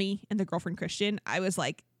 Demi, and the girlfriend Christian, I was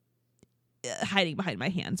like hiding behind my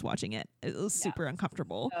hands watching it. It was super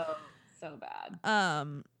uncomfortable. So bad.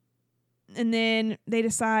 And then they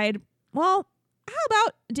decide, well, how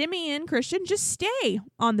about Demi and Christian just stay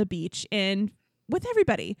on the beach and with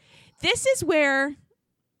everybody? this is where,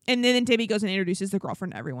 and then Debbie goes and introduces the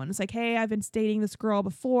girlfriend to everyone. It's like, hey, I've been dating this girl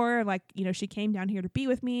before. Like, you know, she came down here to be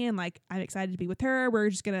with me, and like, I'm excited to be with her. We're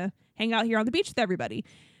just going to hang out here on the beach with everybody.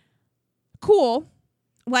 Cool.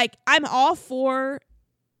 Like, I'm all for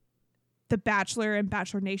the Bachelor and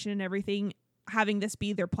Bachelor Nation and everything having this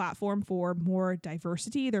be their platform for more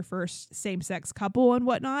diversity, their first same-sex couple and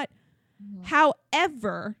whatnot. Mm-hmm.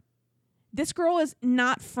 However, this girl is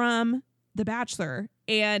not from The Bachelor,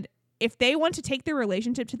 and if they want to take their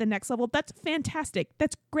relationship to the next level, that's fantastic.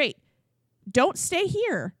 That's great. Don't stay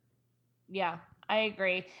here. Yeah, I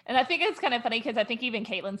agree. And I think it's kind of funny because I think even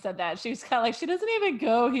Caitlin said that. She was kind of like, she doesn't even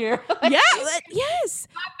go here. Like, yes.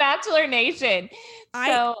 Bachelor Nation.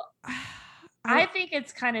 So I think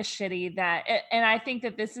it's kind of shitty that, and I think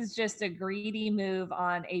that this is just a greedy move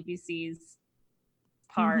on ABC's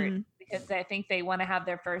part, because I think they want to have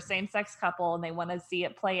their first same-sex couple and they want to see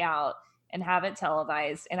it play out and have it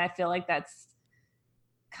televised. And I feel like that's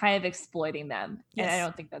kind of exploiting them. Yes. And I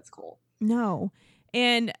don't think that's cool. No.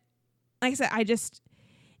 And like I said,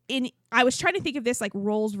 I was trying to think of this like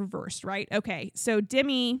roles reversed, right? Okay. So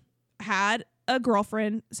Demi had a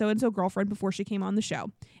girlfriend, so-and-so girlfriend, before she came on the show.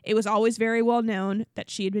 It was always very well known that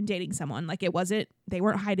she had been dating someone. Like, they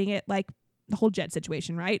weren't hiding it like the whole Jet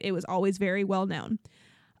situation, right? It was always very well known.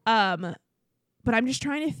 But I'm just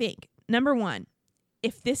trying to think. Number one,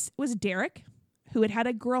 if this was Derek, who had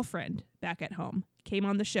a girlfriend back at home, came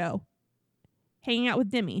on the show, hanging out with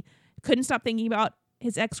Demi, couldn't stop thinking about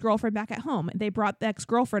his ex-girlfriend back at home. They brought the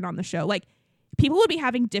ex-girlfriend on the show. Like, people would be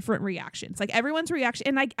having different reactions. Like, everyone's reaction,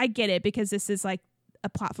 and I get it, because this is like a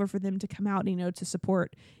platform for them to come out, you know, to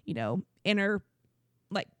support, you know, inner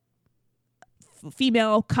like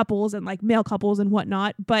female couples and like male couples and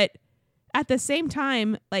whatnot. But at the same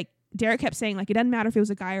time, like, Derek kept saying, like, it doesn't matter if it was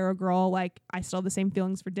a guy or a girl. Like, I still have the same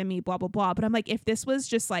feelings for Demi, blah, blah, blah. But I'm like, if this was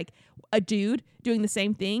just like a dude doing the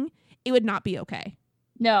same thing, it would not be okay.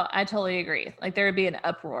 No, I totally agree. Like, there would be an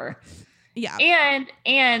uproar. Yeah.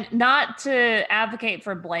 And not to advocate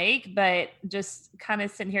for Blake, but just kind of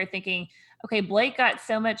sitting here thinking, okay, Blake got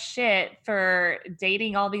so much shit for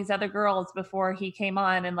dating all these other girls before he came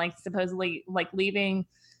on, and like supposedly like leaving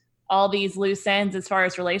all these loose ends as far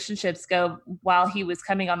as relationships go while he was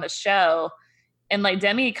coming on the show. And like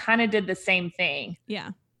Demi kind of did the same thing.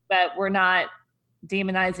 Yeah. But we're not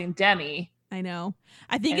demonizing Demi. I know.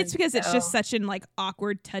 I think it's because it's just such an like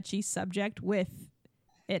awkward, touchy subject with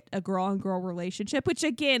a girl on girl relationship, which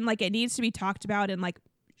again, like, it needs to be talked about and like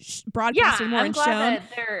broadcasted more and shown. I'm glad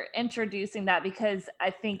that they're introducing that, because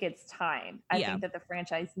I think it's time. I think that the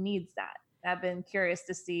franchise needs that. I've been curious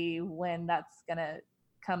to see when that's gonna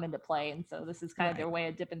come into play, and so this is kind of their way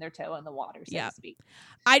of dipping their toe in the water, so to speak.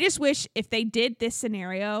 I just wish if they did this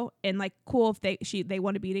scenario, and like, cool, if they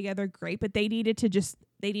want to be together, great, but they needed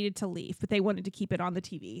to leave, but they wanted to keep it on the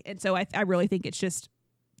TV. And so I really think it's just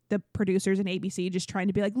the producers and ABC just trying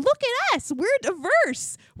to be like, look at us, we're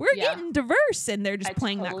diverse, we're getting diverse, and they're just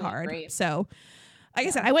playing that card. Agree. So like I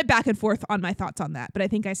said, I went back and forth on my thoughts on that, but I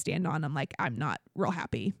think I stand on, I'm like, I'm not real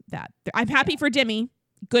happy that I'm happy for Demi,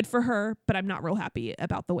 good for her, but I'm not real happy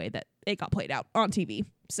about the way that it got played out on TV.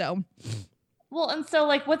 So well, and so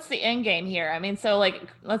like, what's the end game here? I mean, so like,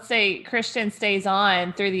 let's say Christian stays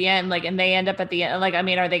on through the end, like, and they end up at the end, like, I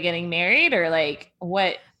mean, are they getting married, or like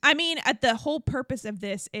what? I mean, the whole purpose of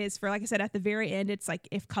this is for, like I said, at the very end, it's like,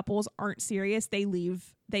 if couples aren't serious, they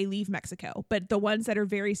leave Mexico. But the ones that are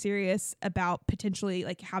very serious about potentially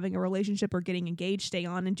like having a relationship or getting engaged, stay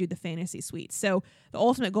on and do the fantasy suite. So the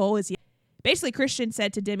ultimate goal is, basically, Christian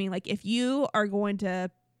said to Demi, like, if you are going to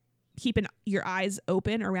keep your eyes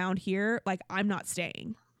open around here, like, I'm not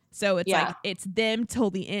staying. So it's like, it's them till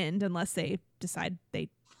the end, unless they decide they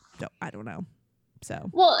don't, I don't know.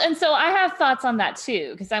 So, well, and so I have thoughts on that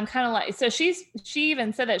too, because I'm kind of like, so she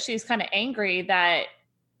even said that she's kind of angry that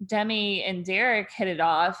Demi and Derek hit it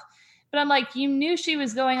off, but I'm like, you knew she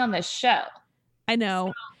was going on this show. I know.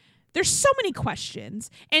 So, there's so many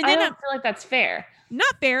questions, and then I don't feel like that's fair.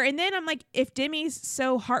 Not fair. And then I'm like, if Demi's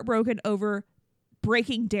so heartbroken over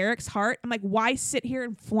breaking Derek's heart, I'm like, why sit here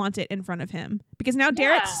and flaunt it in front of him? Because now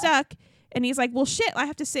Derek's stuck, and he's like, well, shit, I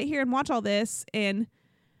have to sit here and watch all this, and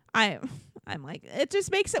I'm like, it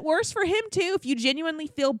just makes it worse for him too. If you genuinely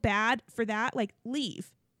feel bad for that, like,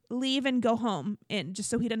 leave and go home, and just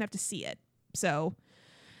so he doesn't have to see it. So,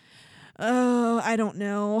 I don't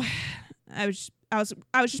know. I was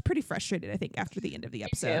just pretty frustrated, I think, after the end of the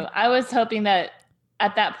episode. I was hoping that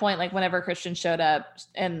at that point, like, whenever Christian showed up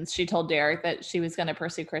and she told Derek that she was going to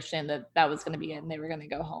pursue Christian, that was going to be it and they were going to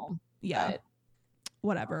go home. Yeah. But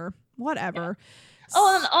whatever. Yeah.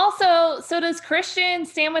 Oh, and also, so does Christian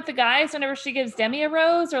stand with the guys whenever she gives Demi a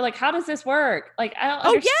rose, or like, how does this work? Like, I don't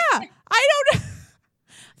understand. Yeah, I don't know.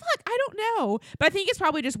 Fuck, I don't know, but I think it's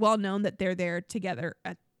probably just well known that they're there together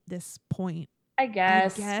at this point. I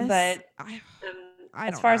guess. But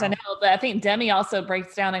as far as I know, but I think Demi also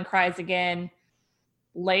breaks down and cries again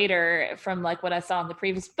later from like what I saw in the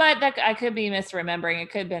previous, but that I could be misremembering. It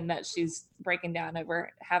could have been that she's breaking down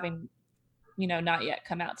over having, not yet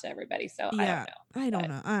come out to everybody. So yeah, I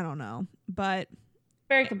don't know, but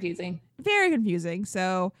very confusing.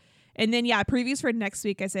 So, and then previews for next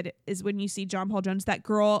week, I said, is when you see John Paul Jones, that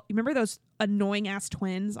girl. You remember those annoying ass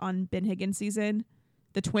twins on Ben Higgins' season?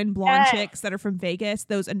 The twin blonde chicks that are from Vegas,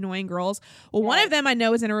 those annoying girls. Well, one of them I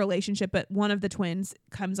know is in a relationship, but one of the twins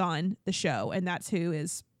comes on the show, and that's who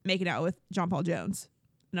is making out with John Paul Jones.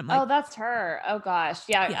 And I'm like, oh, that's her. Oh gosh,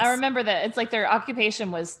 yeah, yes. I remember that. It's like their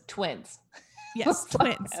occupation was twins. Yes,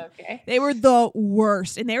 twins. Okay, they were the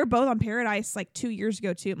worst, and they were both on Paradise like 2 years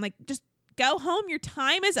ago too. I'm like, just go home. Your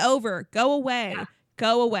time is over. Go away. Yeah.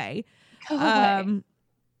 Go away. I don't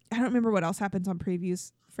remember what else happens on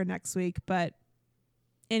previews for next week, but.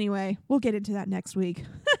 Anyway, we'll get into that next week.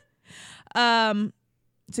 So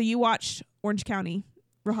you watched Orange County,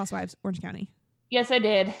 Real Housewives, Orange County. Yes, I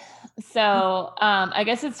did. So I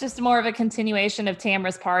guess it's just more of a continuation of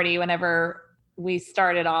Tamra's party whenever we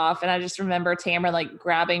started off. And I just remember Tamra like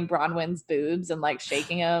grabbing Bronwyn's boobs and like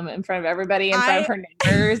shaking them in front of everybody, in front of her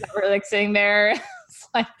neighbors that were like sitting there. It's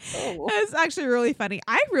like, oh. It's actually really funny.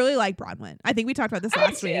 I really like Bronwyn. I think we talked about this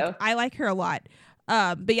last week. I like her a lot.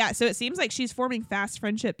 But yeah, so it seems like she's forming fast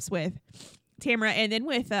friendships with Tamra, and then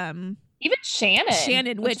with even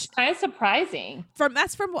Shannon, which is kind of surprising.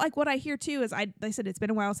 That's from like what I hear too. Is I said it's been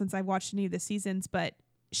a while since I've watched any of the seasons, but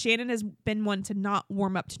Shannon has been one to not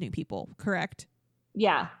warm up to new people. Correct?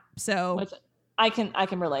 Yeah. So which I can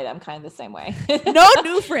relate. I'm kind of the same way. No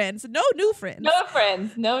new friends.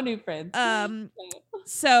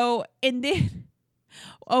 So and then,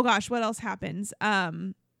 oh gosh, what else happens?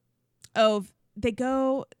 They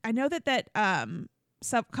go. I know that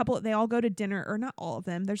some couple. They all go to dinner, or not all of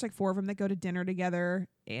them. There's like 4 of them that go to dinner together,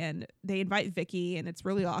 and they invite Vicky, and it's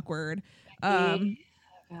really awkward. Gosh,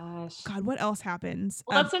 God, what else happens?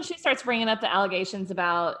 Well, that's when she starts bringing up the allegations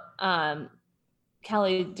about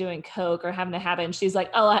Kelly doing coke or having a habit, and she's like,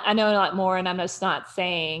 "Oh, I know a lot more, and I'm just not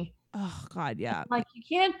saying." Oh God, yeah. Like you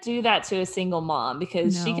can't do that to a single mom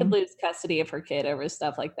because she could lose custody of her kid over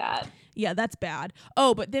stuff like that. Yeah, that's bad.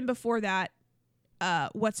 Oh, but then before that.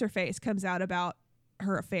 What's her face comes out about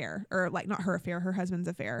her affair, or like not her affair, her husband's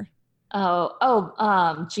affair.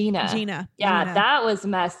 Gina. Yeah, Gina. That was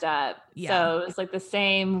messed up. Yeah. So it was like the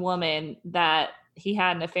same woman that he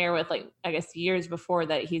had an affair with, like I guess years before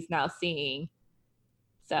that he's now seeing.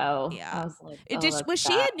 So yeah, I was like, was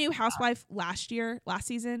she a new housewife last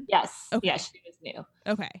season? Yes. Okay. Yeah, she was new.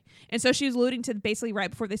 Okay. And so she was alluding to basically right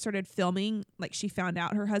before they started filming, like she found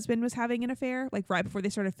out her husband was having an affair, like right before they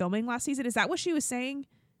started filming last season. Is that what she was saying?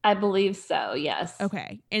 I believe so, yes.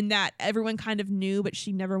 Okay. And that everyone kind of knew, but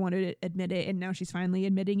she never wanted to admit it, and now she's finally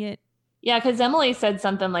admitting it. Yeah, because Emily said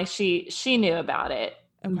something like she knew about it,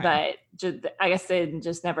 but I guess it had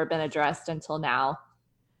just never been addressed until now.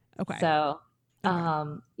 Okay. So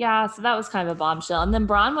so that was kind of a bombshell. And then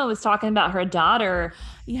Bronwyn was talking about her daughter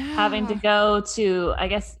having to go to, I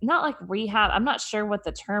guess, not like rehab. I'm not sure what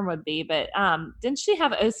the term would be, but didn't she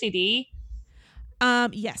have OCD?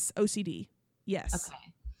 Yes, OCD. Yes. Okay.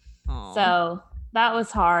 Aww. So that was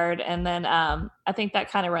hard. And then I think that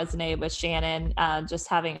kind of resonated with Shannon, just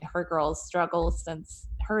having her girls struggle since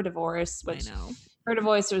her divorce, which her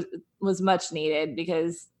divorce was much needed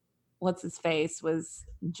because what's his face was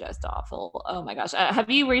just awful. Oh my gosh.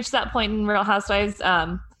 Have you reached that point in Real Housewives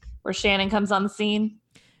where Shannon comes on the scene?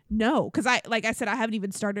 No, because like I said, I haven't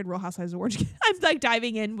even started Real Housewives of Orange. I'm like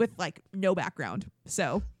diving in with like no background.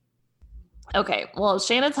 So okay, well,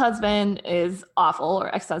 Shannon's husband is awful,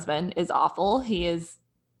 or ex-husband is awful. He is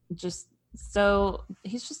just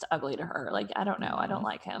he's just ugly to her. Like, I don't know. I don't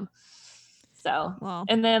like him. So,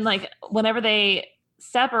 and then like whenever they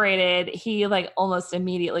separated, he like almost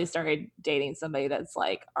immediately started dating somebody that's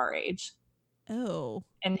like our age. Oh.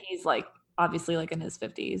 And he's like obviously like in his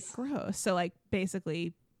 50s. Gross. So like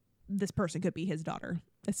basically this person could be his daughter,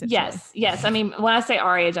 essentially. Yes. I mean, when I say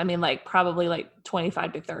our age, I mean like probably like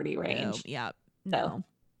 25 to 30 range. Oh, yeah. No. So,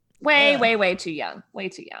 way too young. Way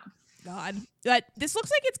too young. God. But this looks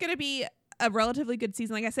like it's going to be a relatively good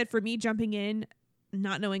season. Like I said, for me jumping in,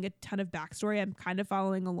 not knowing a ton of backstory, I'm kind of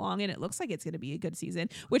following along, and it looks like it's going to be a good season,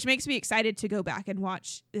 which makes me excited to go back and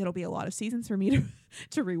watch. It'll be a lot of seasons for me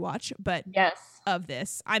to rewatch, but yes, of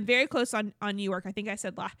this, I'm very close on New York. I think I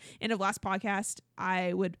said end of last podcast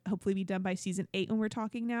I would hopefully be done by season 8 when we're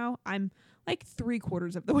talking now. I'm like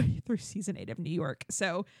 3/4 of the way through season 8 of New York.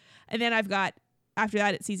 So, and then I've got after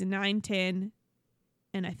that it's season 9, 10,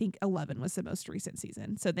 and I think 11 was the most recent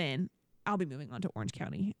season. So then I'll be moving on to Orange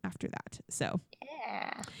County after that. So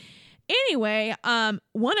yeah. Anyway,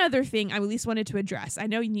 one other thing I at least wanted to address. I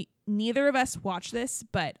know neither of us watch this,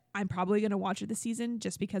 but I'm probably going to watch it this season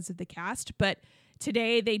just because of the cast. But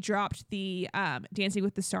today they dropped the Dancing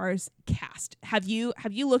with the Stars cast. Have you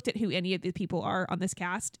looked at who any of the people are on this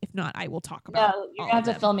cast? If not, I will talk about. No, you have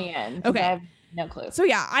to fill me in. Okay, I have no clue. So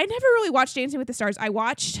yeah, I never really watched Dancing with the Stars. I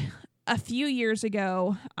watched a few years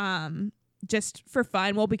ago, just for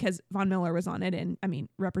fun. Well, because Von Miller was on it, and I mean,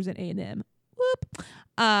 represent A&M.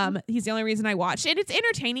 Whoop. He's the only reason I watched, and it's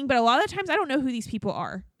entertaining. But a lot of the times, I don't know who these people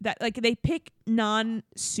are. That like they pick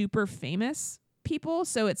non-super famous people,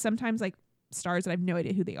 so it's sometimes like stars that I have no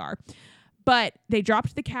idea who they are. But they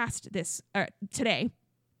dropped the cast today.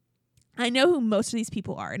 I know who most of these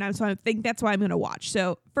people are, and I think that's why I'm going to watch.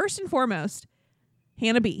 So first and foremost,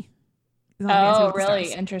 Hannah B. Oh,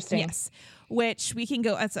 really? Interesting. Yes. Which we can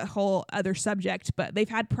go, that's a whole other subject, but they've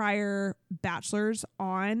had prior bachelors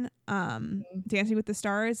on Dancing with the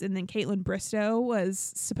Stars, and then Caitlin Bristow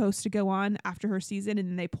was supposed to go on after her season, and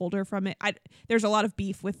then they pulled her from it. There's a lot of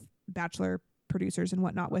beef with bachelor producers and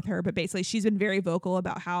whatnot with her, but basically she's been very vocal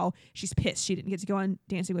about how she's pissed she didn't get to go on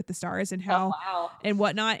Dancing with the Stars and how and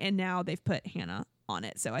whatnot, and now they've put Hannah on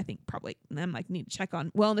it. So I think probably I'm like need to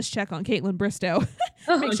wellness check on Caitlin Bristow,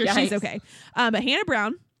 make sure she's okay. But Hannah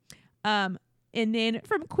Brown. And then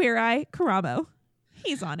from Queer Eye, Karamo,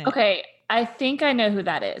 he's on it. Okay, I think I know who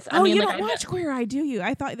that is. I mean, you don't watch Queer Eye, do you?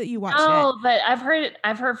 I thought that you watched it. Oh, but I've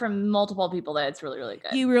heard from multiple people that it's really, really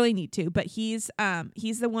good. You really need to. But he's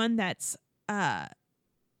the one that's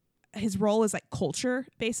his role is like culture,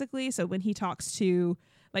 basically. So when he talks to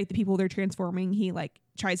like the people they're transforming, he like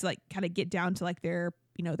tries to like kind of get down to like their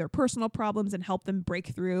personal problems and help them break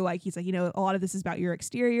through. Like he's like, a lot of this is about your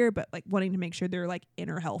exterior, but like wanting to make sure their like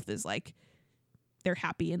inner health is like they're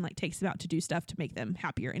happy, and like takes them out to do stuff to make them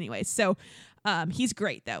happier anyways. So he's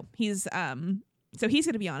great though. He's so he's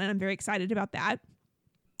going to be on it. I'm very excited about that.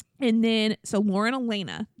 And then so Lauren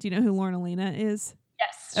Elena, do you know who Lauren Elena is?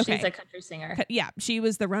 Yes. Okay. She's a country singer. Yeah. She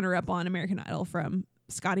was the runner up on American Idol from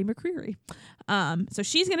Scotty McCreery. So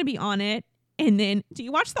she's going to be on it. And then do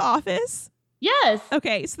you watch The Office? Yes.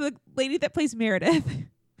 Okay, so the lady that plays Meredith.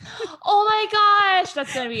 Oh my gosh,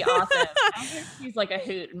 that's gonna be awesome. I think she's like a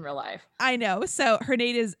hoot in real life. I know. So her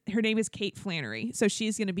name is Kate Flannery. So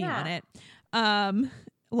she's gonna be on it.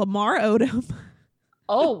 Lamar Odom.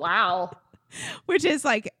 Oh wow. Which is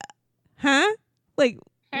like, huh? Like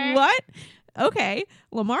what? Okay,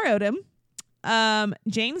 Lamar Odom.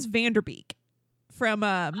 James Vanderbeek from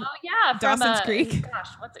Dawson's Creek. Gosh,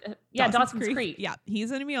 what's it? Yeah, Dawson's Creek. Yeah,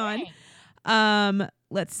 he's gonna be on.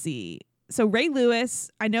 Let's see. So Ray Lewis,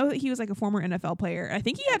 I know that he was like a former NFL player. I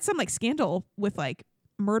think he had some like scandal with like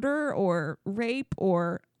murder or rape,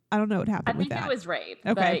 or I don't know what happened with that. I think it was rape.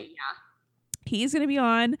 Okay. But yeah. He's going to be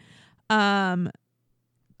on.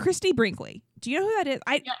 Christy Brinkley. Do you know who that is?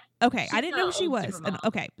 Okay. I didn't know who she was.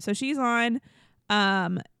 Okay. So she's on,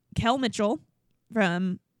 Kel Mitchell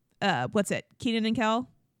from, what's it? Keenan and Kel?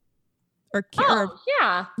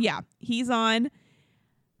 Yeah. Yeah. He's on.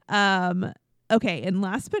 Okay, and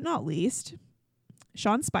last but not least,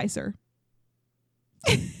 Sean Spicer.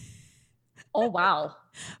 Oh, wow.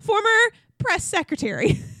 Former press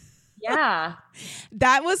secretary. Yeah.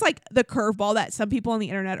 That was like the curveball that some people on the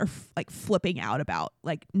internet are like flipping out about,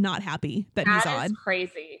 like not happy that he's on. That is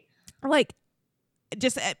crazy. Like,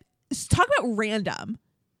 just talk about random.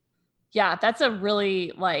 Yeah, that's a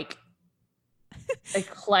really like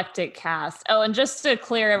eclectic cast. Oh, and just to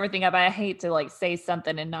clear everything up, I hate to like say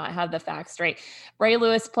something and not have the facts straight. Ray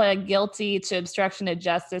Lewis pled guilty to obstruction of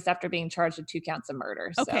justice after being charged with 2 counts of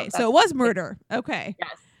murder. Okay, so it was murder. Okay.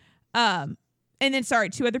 Yes. And then sorry,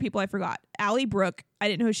 2 other people I forgot. Allie Brooke, I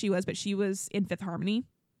didn't know who she was, but she was in Fifth Harmony,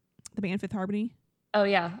 the band Fifth Harmony. Oh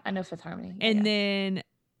yeah, I know Fifth Harmony. Yeah, and then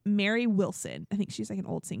Mary Wilson, I think she's like an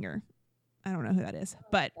old singer. I don't know who that is,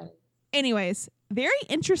 but anyways, very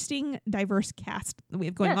interesting, diverse cast that we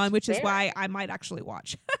have going on, which is why I might actually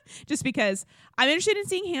watch. Just because I'm interested in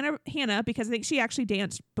seeing Hannah because I think she actually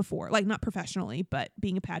danced before, like not professionally, but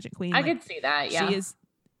being a pageant queen. I could see that, yeah. She is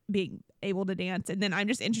being able to dance. And then I'm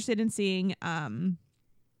just interested in seeing,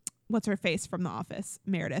 what's her face from The Office?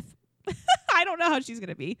 Meredith. I don't know how she's going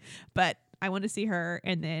to be, but I want to see her.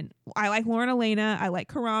 And then I like Lauren Elena. I like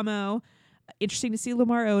Karamo. Interesting to see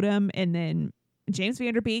Lamar Odom. And then James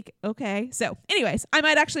Vanderbeek. Okay. So anyways, I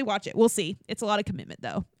might actually watch it. We'll see. It's a lot of commitment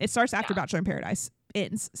though. It starts after Bachelor in Paradise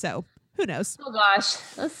ends. So who knows? Oh gosh.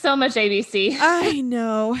 That's so much ABC. I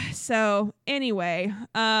know. So anyway,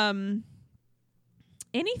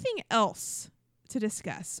 anything else to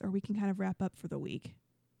discuss, or we can kind of wrap up for the week?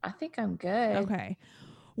 I think I'm good. Okay.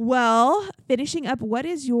 Well, finishing up, what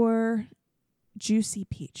is your juicy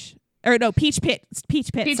peach? Or no, peach pit.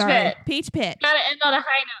 Peach pit. Peach pit. Gotta end on a high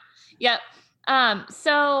note. Yep.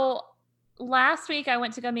 So last week I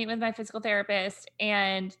went to go meet with my physical therapist,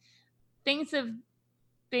 and things have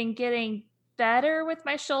been getting better with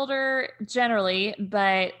my shoulder generally,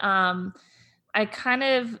 but I kind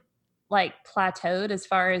of like plateaued as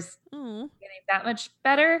far as getting that much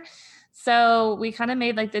better. So we kind of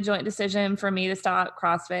made like the joint decision for me to stop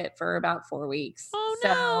CrossFit for about 4 weeks. Oh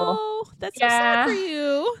no, that's so sad for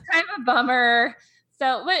you. Kind of a bummer.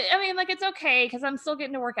 So, but I mean, like, it's okay because I'm still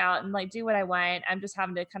getting to work out and like do what I want. I'm just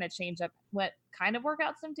having to kind of change up what kind of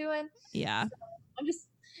workouts I'm doing. Yeah. So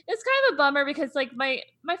it's kind of a bummer because like my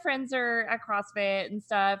friends are at CrossFit and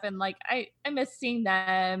stuff, and like I miss seeing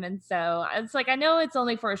them, and so it's like I know it's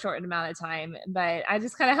only for a short amount of time, but I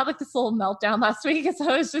just kind of had like this little meltdown last week, and so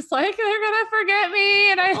I was just like, they're gonna forget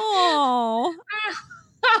me, and I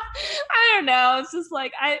don't know. It's just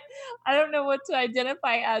like I don't know what to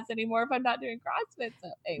identify as anymore if I'm not doing CrossFit. So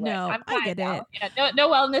anyway, no, I get it. Yeah, no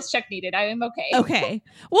wellness check needed. I am okay. Okay.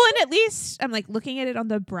 Well, and at least I'm like looking at it on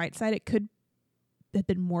the bright side. It could have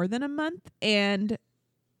been more than a month, and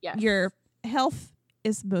your health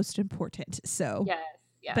is most important. So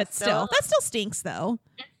yes. But still, that still stinks though.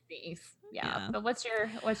 It stinks. Yeah. But what's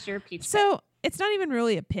your peach? So it's not even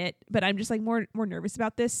really a pit, but I'm just like more nervous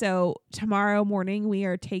about this. So tomorrow morning we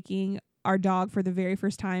are taking our dog for the very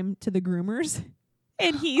first time to the groomers,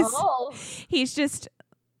 and he's just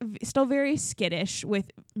still very skittish with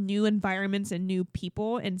new environments and new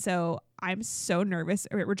people. And so I'm so nervous.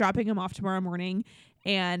 We're dropping him off tomorrow morning.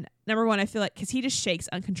 And number one, I feel like, cause he just shakes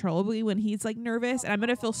uncontrollably when he's like nervous, and I'm going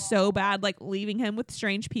to feel so bad, like leaving him with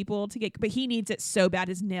strange people but he needs it so bad.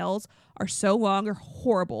 His nails are so long or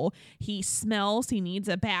horrible. He smells, he needs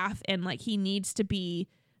a bath, and like, he needs to be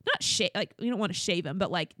like, we don't want to shave him, but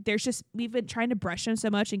like, we've been trying to brush him so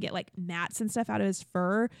much and get like gnats and stuff out of his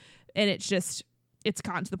fur. And it's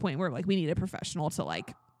gotten to the point where like, we need a professional to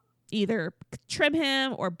like either trim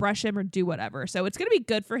him or brush him or do whatever. So it's going to be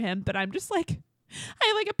good for him, but I'm just like, I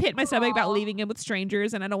have like a pit in my stomach about leaving him with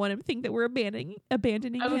strangers, and I don't want him to think that we're abandoning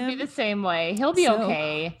him. I would be the same way. He'll be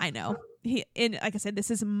okay. I know. And like I said,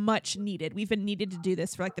 this is much needed. We've been needed to do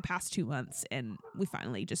this for like the past 2 months, and we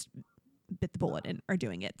finally just bit the bullet and are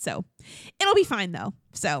doing it. So it'll be fine though.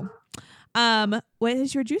 So, what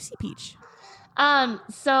is your juicy peach?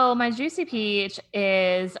 So my juicy peach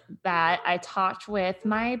is that I talked with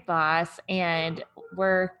my boss, and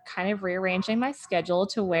we're kind of rearranging my schedule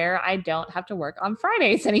to where I don't have to work on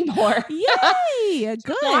Fridays anymore. Yay!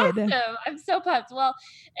 Good. Awesome. I'm so pumped. Well,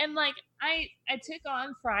 and like I took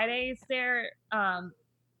on Fridays there,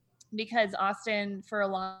 because Austin for a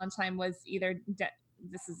long time was either,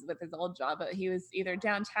 this is with his old job, but he was either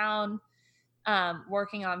downtown,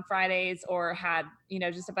 working on Fridays, or had,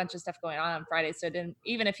 just a bunch of stuff going on Fridays. So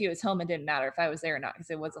even if he was home, it didn't matter if I was there or not, because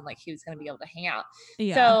it wasn't like he was going to be able to hang out.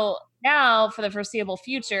 Yeah. So now for the foreseeable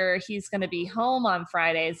future, he's going to be home on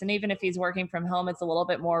Fridays. And even if he's working from home, it's a little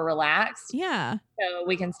bit more relaxed. Yeah. So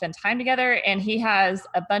we can spend time together. And he has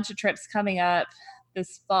a bunch of trips coming up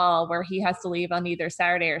this fall where he has to leave on either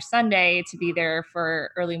Saturday or Sunday to be there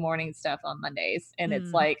for early morning stuff on Mondays. And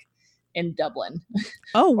it's like in Dublin.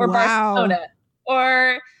 Oh, or wow. Barcelona,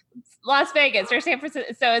 or Las Vegas, or San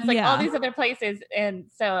Francisco. So it's like all these other places. And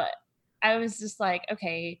so I was just like,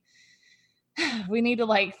 okay, we need to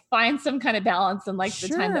like find some kind of balance in like the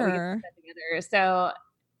time that we spend together. So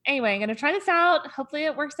anyway, I'm going to try this out. Hopefully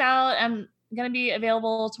it works out. I'm going to be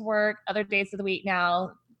available to work other days of the week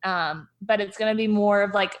now. But it's going to be more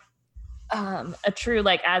of like, a true,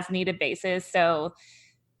 like as needed basis. So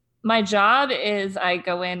my job is I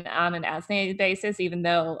go in on an as needed basis, even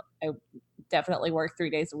though I definitely work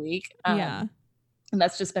 3 days a week. And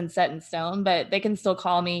that's just been set in stone, but they can still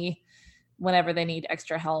call me whenever they need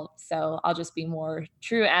extra help. So I'll just be more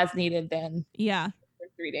true as needed than 3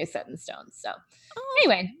 days set in stone. So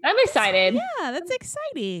anyway, I'm excited. Yeah, that's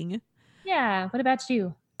exciting. Yeah. What about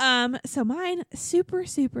you? So mine, super,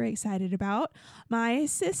 super excited about. My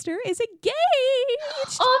sister is engaged.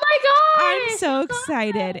 Oh my God. I'm so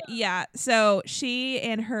excited. Awesome. Yeah. So she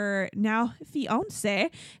and her now fiance,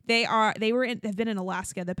 have been in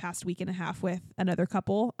Alaska the past week and a half with another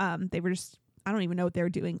couple. They were just, I don't even know what they were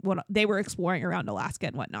doing. Well, they were exploring around Alaska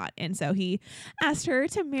and whatnot. And so he asked her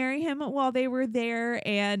to marry him while they were there.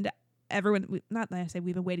 And everyone, not that I say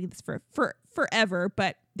we've been waiting this for forever,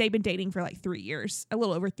 but they've been dating for like 3 years, a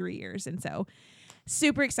little over 3 years. And so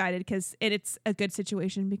super excited because it's a good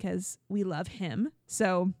situation because we love him.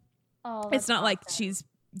 So it's not awesome. Like she's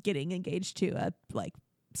getting engaged to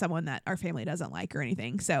someone that our family doesn't like or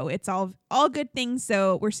anything. So it's all good things.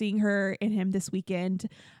 So we're seeing her and him this weekend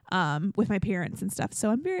with my parents and stuff.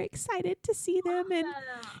 So I'm very excited to see them and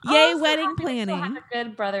yay, wedding planning. Have a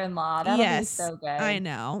good brother-in-law. That'll be so good. I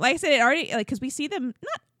know. Like I said, it already because we see them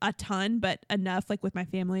not a ton, but enough like with my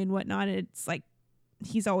family and whatnot. It's like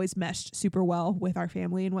he's always meshed super well with our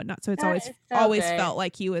family and whatnot. So it's always felt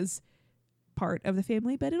like he was part of the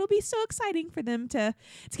family, but it'll be so exciting for them to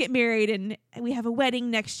get married, and we have a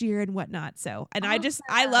wedding next year and whatnot. So, and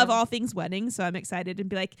I love all things weddings, so I'm excited to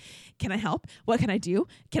be like, can I help? What can I do?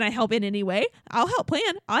 Can I help in any way? I'll help plan.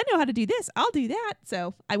 I know how to do this. I'll do that.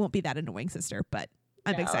 So I won't be that annoying sister, but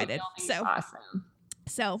I'm excited. So awesome.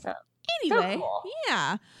 So anyway, cool.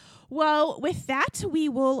 Yeah. Well, with that, we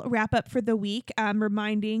will wrap up for the week.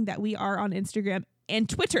 Reminding that we are on Instagram and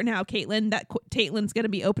Twitter now, Caitlin, that Caitlin's going to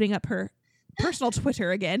be opening up her personal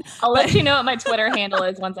Twitter again. I'll let you know what my Twitter handle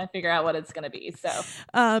is once I figure out what it's going to be. So,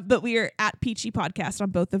 but we are at Peachy Podcast on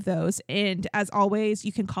both of those. And as always,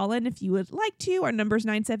 you can call in if you would like to. Our number is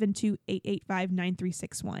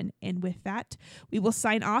 972-885-9361. And with that, we will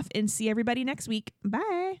sign off and see everybody next week.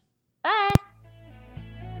 Bye. Bye.